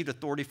received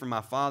authority from my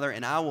Father,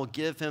 and I will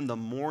give him the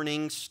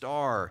morning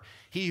star.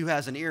 He who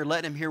has an ear,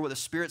 let him hear what the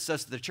Spirit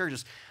says to the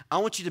churches. I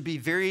want you to be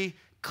very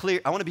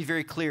clear. I want to be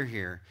very clear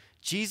here.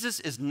 Jesus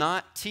is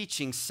not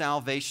teaching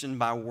salvation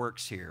by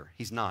works here.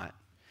 He's not.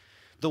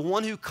 The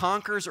one who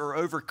conquers or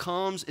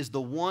overcomes is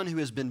the one who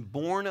has been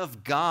born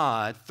of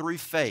God through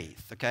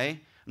faith, okay?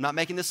 I'm not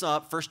making this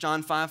up. 1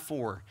 John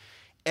 5:4.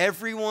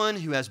 Everyone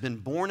who has been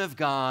born of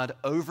God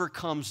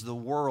overcomes the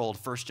world,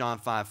 1 John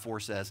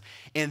 5:4 says.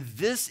 And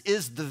this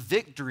is the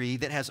victory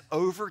that has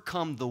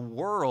overcome the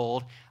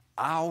world,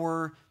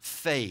 our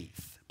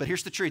faith. But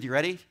here's the truth. You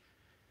ready?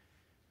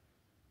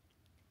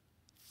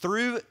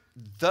 Though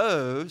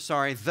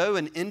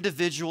an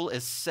individual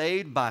is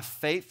saved by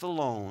faith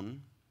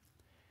alone,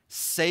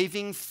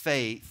 saving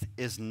faith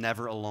is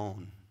never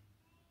alone.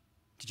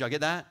 Did y'all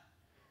get that?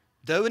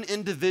 Though an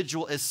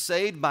individual is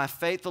saved by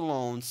faith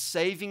alone,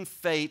 saving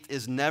faith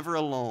is never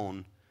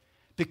alone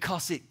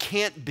because it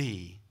can't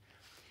be.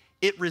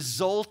 It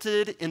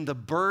resulted in the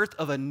birth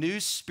of a new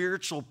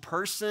spiritual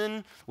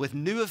person with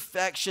new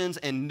affections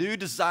and new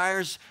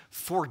desires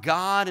for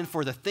God and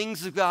for the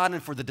things of God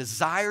and for the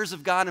desires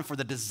of God and for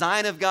the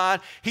design of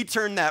God. He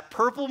turned that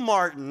purple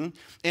martin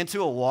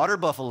into a water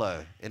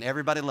buffalo, and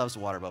everybody loves a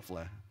water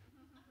buffalo,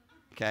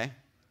 okay?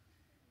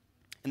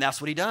 And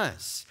that's what he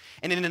does.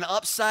 And in an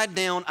upside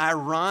down,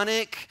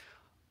 ironic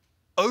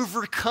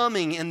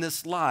overcoming in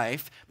this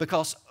life,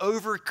 because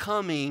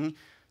overcoming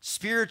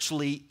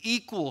spiritually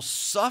equals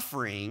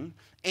suffering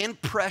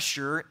and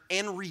pressure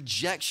and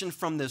rejection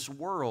from this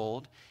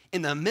world.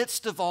 In the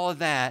midst of all of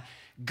that,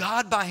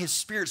 God by his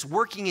Spirit's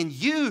working in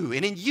you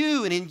and in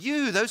you and in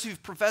you, those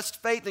who've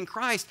professed faith in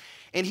Christ,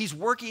 and he's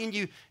working in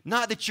you,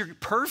 not that you're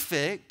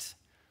perfect,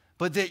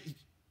 but that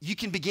you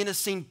can begin to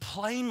see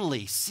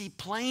plainly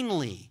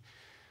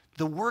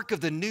the work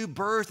of the new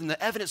birth and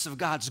the evidence of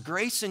God's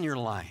grace in your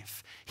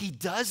life. He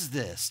does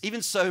this.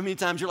 Even so many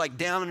times you're like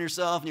down on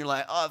yourself and you're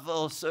like, oh, I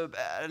feel so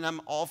bad and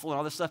I'm awful and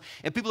all this stuff.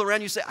 And people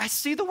around you say, I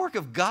see the work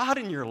of God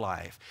in your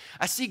life.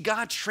 I see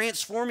God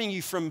transforming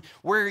you from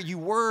where you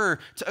were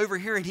to over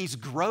here, and he's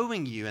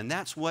growing you. And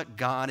that's what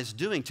God is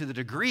doing, to the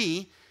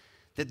degree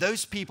that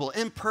those people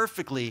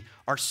imperfectly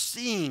are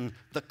seeing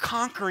the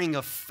conquering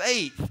of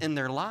faith in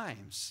their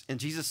lives. And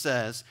Jesus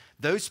says,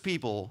 those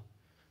people,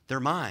 they're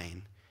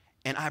mine.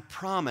 And I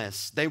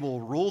promise they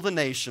will rule the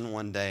nation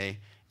one day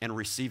and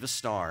receive a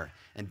star.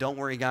 And don't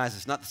worry, guys,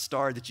 it's not the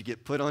star that you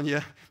get put on you,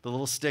 the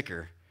little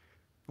sticker.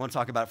 I want to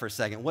talk about it for a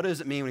second. What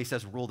does it mean when he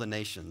says rule the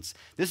nations?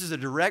 This is a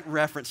direct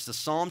reference to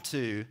Psalm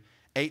 2,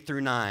 8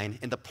 through 9.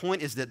 And the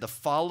point is that the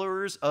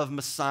followers of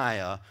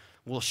Messiah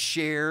will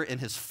share in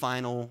his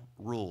final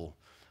rule.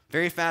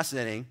 Very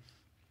fascinating.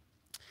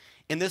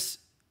 And this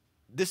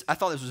I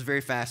thought this was very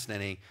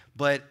fascinating.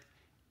 But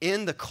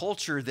in the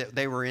culture that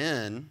they were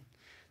in,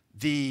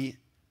 the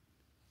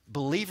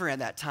believer at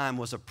that time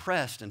was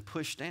oppressed and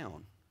pushed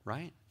down,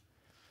 right?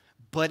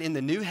 But in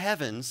the new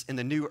heavens, in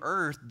the new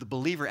earth, the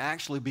believer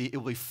it will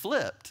be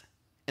flipped,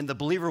 and the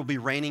believer will be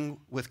reigning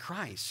with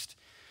Christ.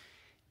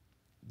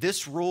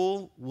 This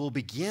rule will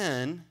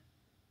begin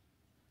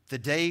the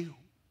day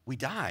we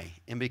die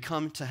and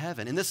become to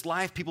heaven. In this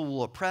life, people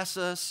will oppress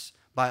us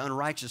by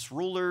unrighteous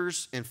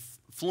rulers,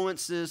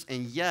 influences,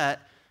 and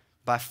yet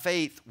by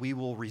faith we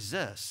will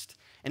resist.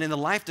 And in the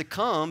life to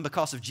come,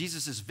 because of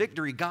Jesus'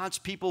 victory, God's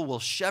people will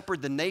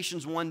shepherd the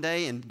nations one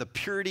day in the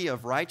purity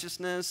of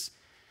righteousness.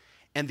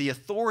 And the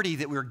authority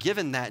that we're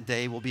given that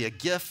day will be a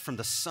gift from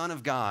the Son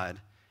of God,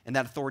 and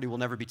that authority will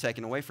never be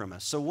taken away from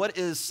us. So what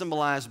is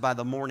symbolized by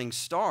the morning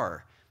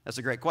star? That's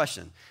a great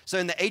question. So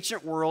in the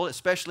ancient world,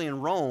 especially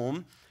in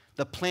Rome,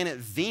 the planet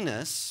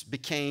Venus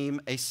became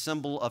a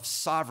symbol of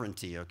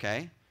sovereignty,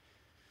 okay?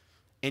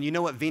 And you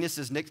know what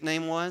Venus's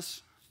nickname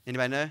was?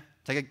 Anybody know?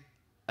 Take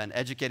an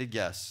educated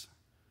guess.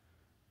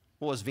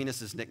 What was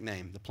Venus's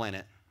nickname, the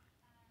planet?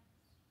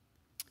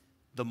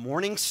 The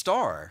morning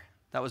star.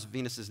 That was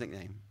Venus's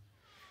nickname.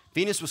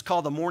 Venus was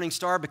called the morning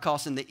star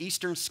because in the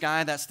eastern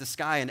sky, that's the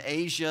sky in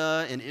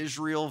Asia, in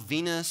Israel,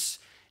 Venus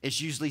is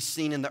usually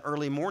seen in the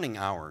early morning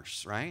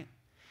hours, right?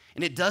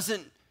 And it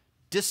doesn't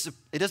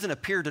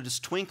appear to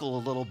just twinkle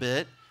a little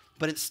bit,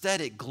 but instead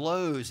it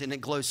glows, and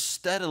it glows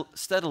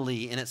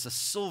steadily, and it's a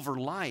silver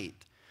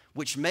light,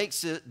 which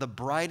makes it the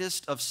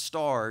brightest of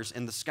stars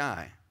in the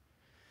sky.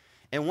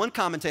 And one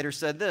commentator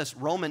said this: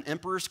 Roman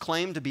emperors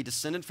claimed to be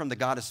descended from the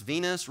goddess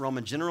Venus.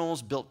 Roman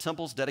generals built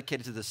temples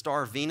dedicated to the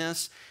star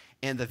Venus,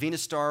 and the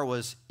Venus star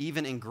was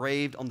even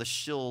engraved on the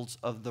shields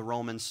of the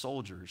Roman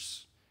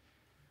soldiers.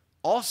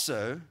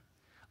 Also,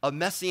 a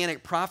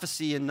messianic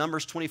prophecy in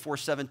Numbers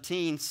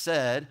 24:17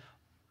 said,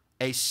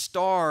 a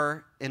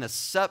star and a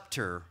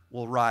scepter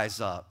will rise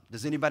up.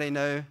 Does anybody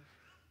know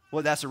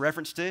what that's a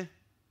reference to?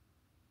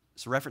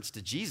 It's a reference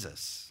to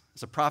Jesus.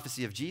 It's a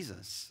prophecy of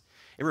Jesus.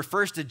 It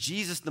refers to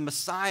Jesus, the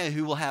Messiah,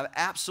 who will have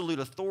absolute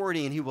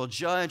authority and he will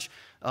judge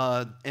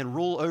and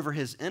rule over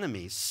his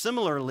enemies.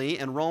 Similarly,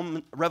 in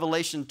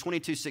Revelation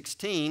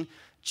 22:16,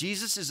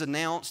 Jesus is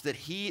announced that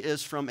he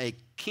is from a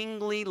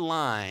kingly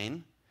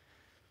line,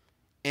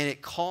 and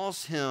it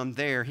calls him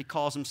there, he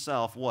calls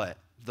himself what?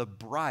 The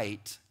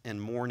bright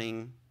and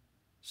morning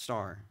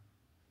star.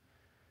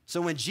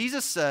 So when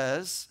Jesus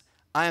says,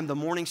 I am the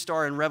morning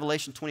star in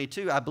Revelation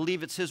 22, I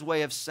believe it's his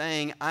way of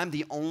saying, I'm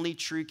the only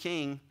true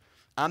king.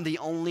 I'm the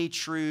only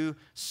true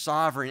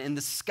sovereign. In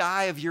the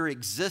sky of your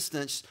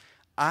existence,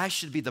 I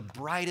should be the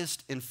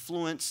brightest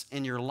influence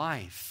in your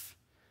life.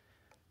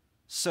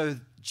 So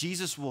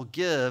Jesus will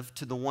give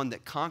to the one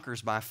that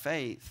conquers by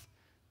faith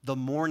the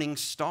morning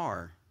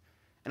star.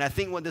 And I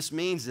think what this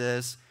means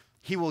is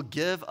he will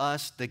give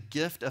us the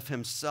gift of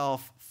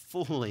himself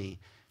fully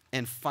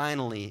and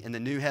finally in the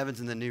new heavens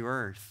and the new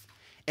earth.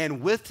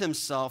 And with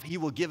himself, he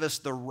will give us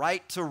the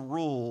right to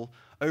rule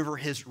over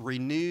his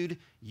renewed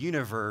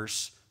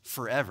universe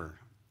forever.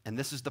 And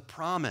this is the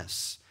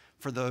promise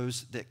for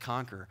those that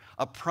conquer.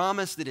 A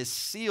promise that is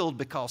sealed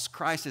because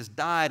Christ has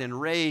died and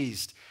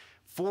raised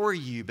for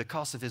you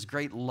because of his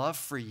great love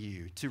for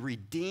you, to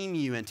redeem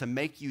you and to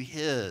make you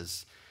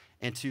his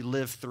and to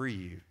live through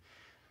you.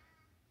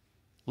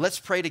 Let's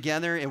pray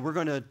together, and we're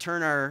going to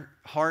turn our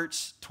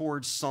hearts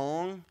towards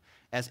song.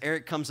 As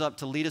Eric comes up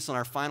to lead us on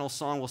our final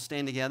song, we'll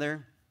stand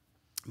together.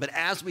 But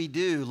as we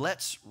do,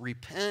 let's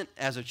repent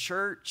as a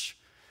church.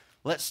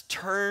 Let's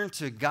turn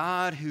to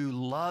God who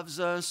loves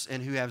us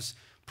and who has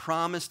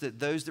promised that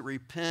those that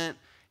repent,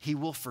 he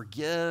will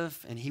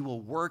forgive and he will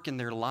work in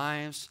their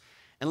lives.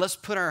 And let's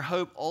put our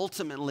hope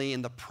ultimately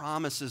in the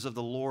promises of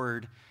the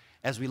Lord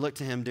as we look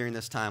to him during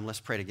this time.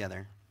 Let's pray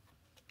together.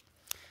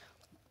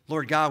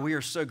 Lord God, we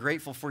are so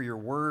grateful for your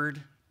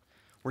word.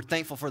 We're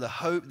thankful for the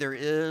hope there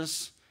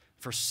is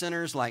for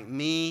sinners like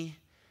me,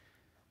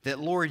 that,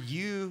 Lord,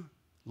 you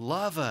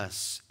love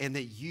us and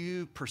that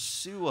you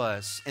pursue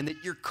us and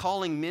that you're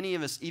calling many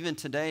of us even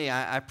today.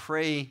 I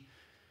pray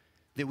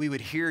that we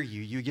would hear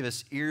you. You would give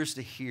us ears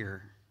to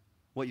hear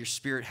what your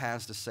Spirit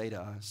has to say to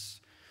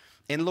us.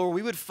 And Lord,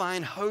 we would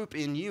find hope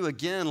in you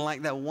again,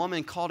 like that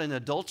woman caught in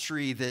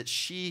adultery, that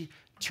she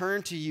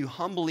turned to you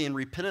humbly and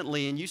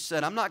repentantly, and you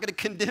said, I'm not going to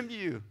condemn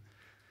you.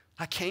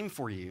 I came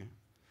for you.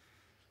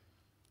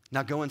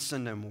 Now go and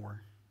sin no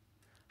more.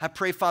 I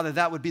pray, Father,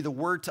 that would be the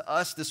word to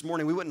us this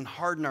morning. We wouldn't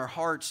harden our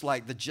hearts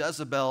like the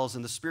Jezebels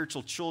and the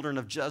spiritual children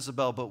of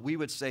Jezebel, but we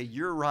would say,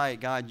 you're right,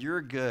 God,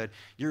 you're good,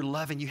 you're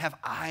loving, you have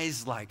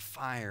eyes like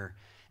fire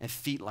and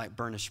feet like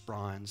burnished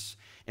bronze.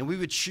 And we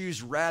would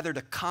choose rather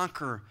to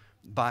conquer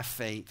by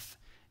faith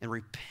and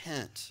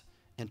repent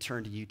and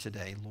turn to you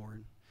today,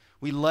 Lord.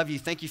 We love you.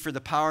 Thank you for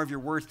the power of your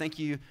word. Thank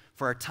you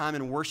for our time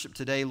in worship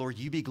today. Lord,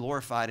 you be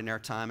glorified in our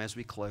time as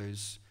we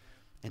close,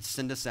 and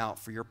send us out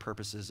for your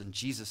purposes. In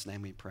Jesus'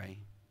 name we pray.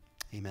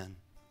 Amen.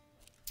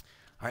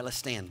 All right, let's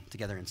stand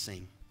together and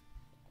sing.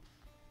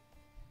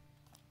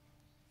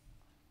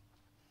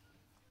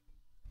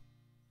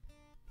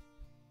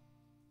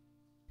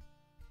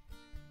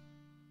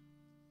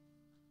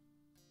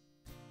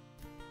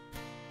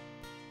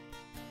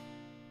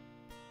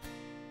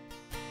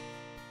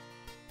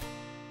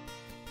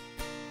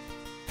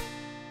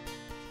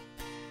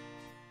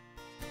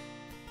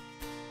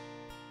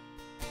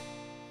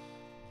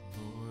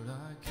 Lord,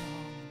 I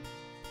come,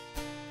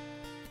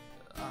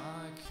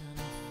 I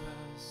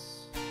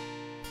confess,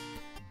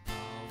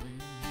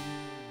 bowing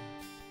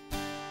here,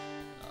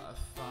 I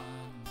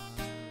find my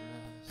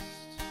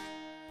rest.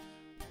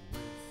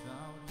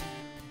 Without you,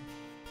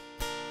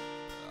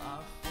 I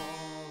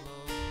fall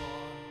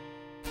apart.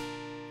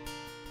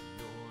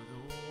 You're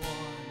the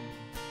one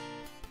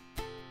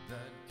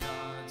that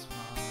guides my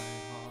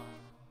heart.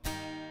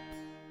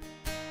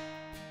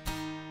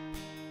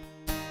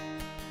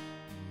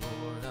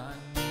 Lord, I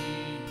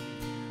need you.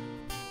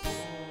 Oh,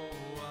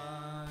 I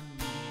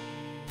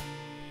need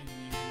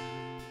you.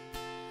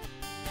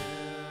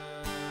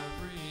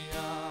 Every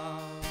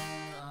hour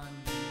I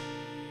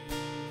need you.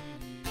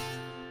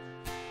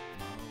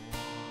 My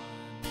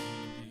one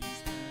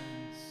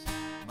defense,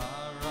 my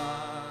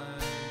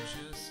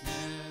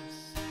righteousness.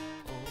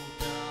 Oh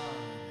God,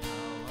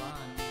 how I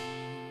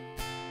need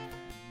you.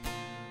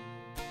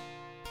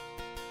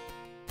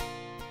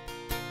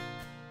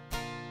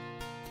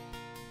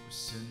 Where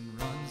sin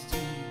runs deep,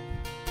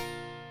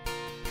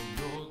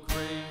 your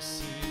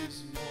grace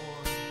is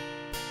more.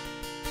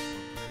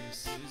 Where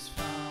grace is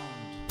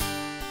found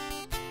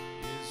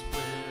is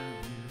where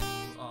you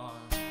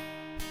are.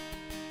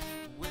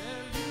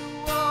 Where you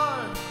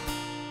are,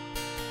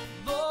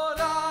 Lord,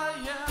 I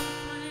am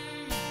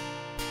free.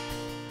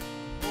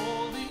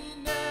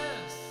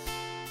 Holiness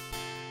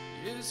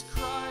is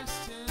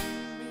Christ in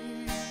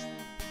me.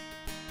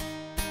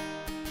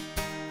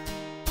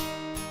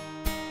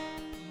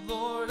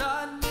 Lord,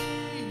 I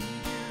need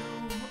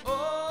you.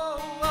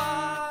 Oh,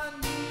 I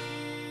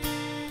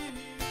need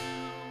you.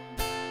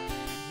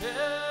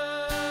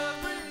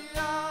 Every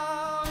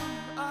hour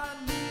I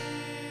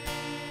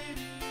need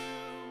you.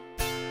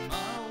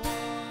 My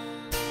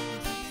one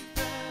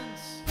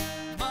defense,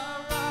 my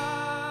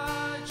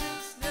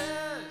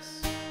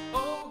righteousness.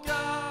 Oh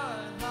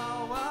God,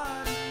 how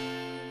I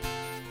need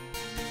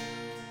you.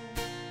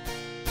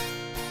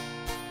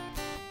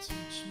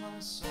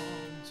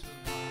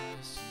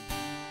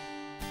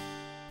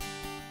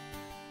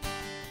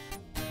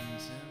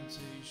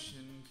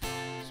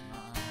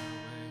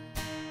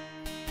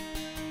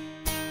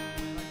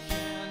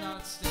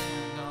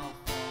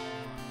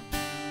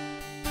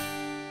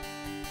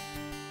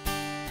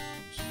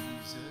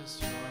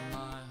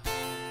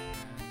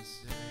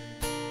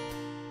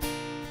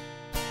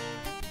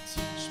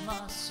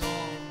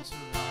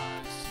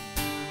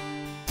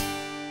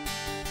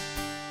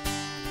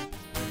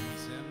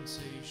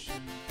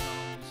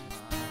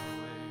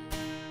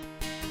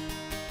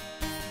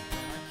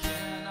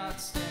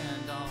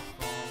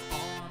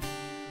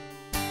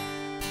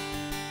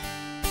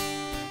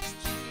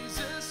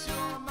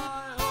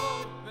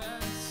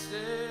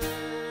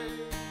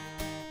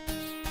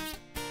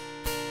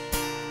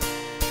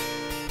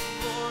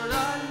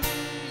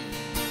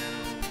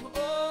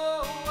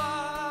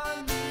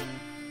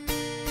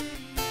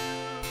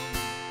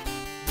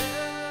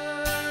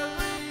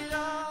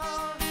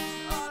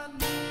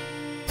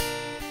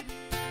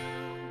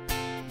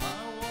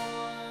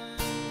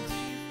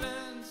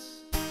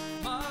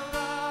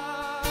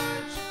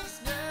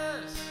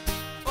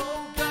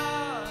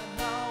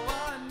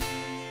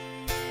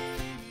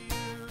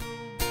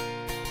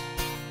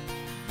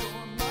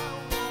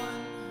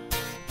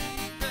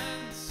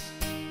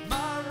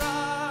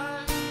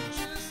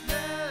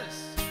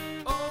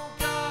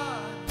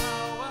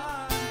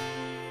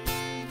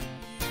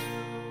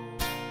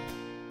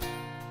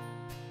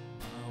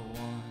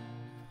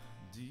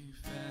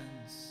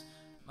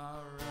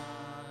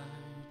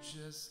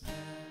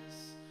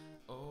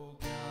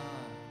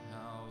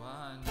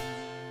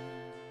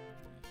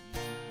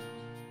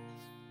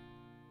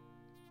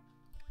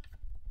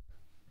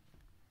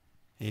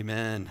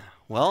 Amen.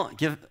 Well,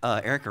 give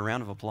Eric a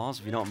round of applause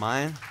if you don't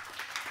mind.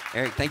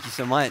 Eric, thank you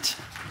so much.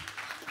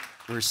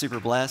 We're super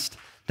blessed.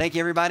 Thank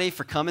you, everybody,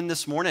 for coming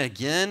this morning.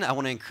 Again, I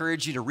want to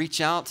encourage you to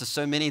reach out to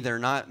so many that are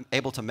not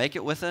able to make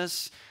it with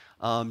us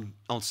on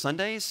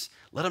Sundays.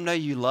 Let them know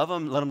you love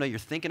them. Let them know you're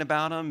thinking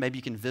about them. Maybe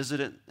you can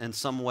visit it in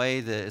some way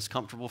that is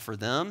comfortable for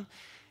them.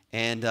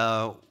 And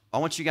I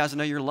want you guys to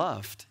know you're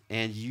loved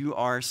and you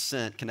are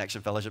sent,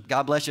 Connection Fellowship.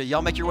 God bless you.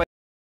 Y'all make your way.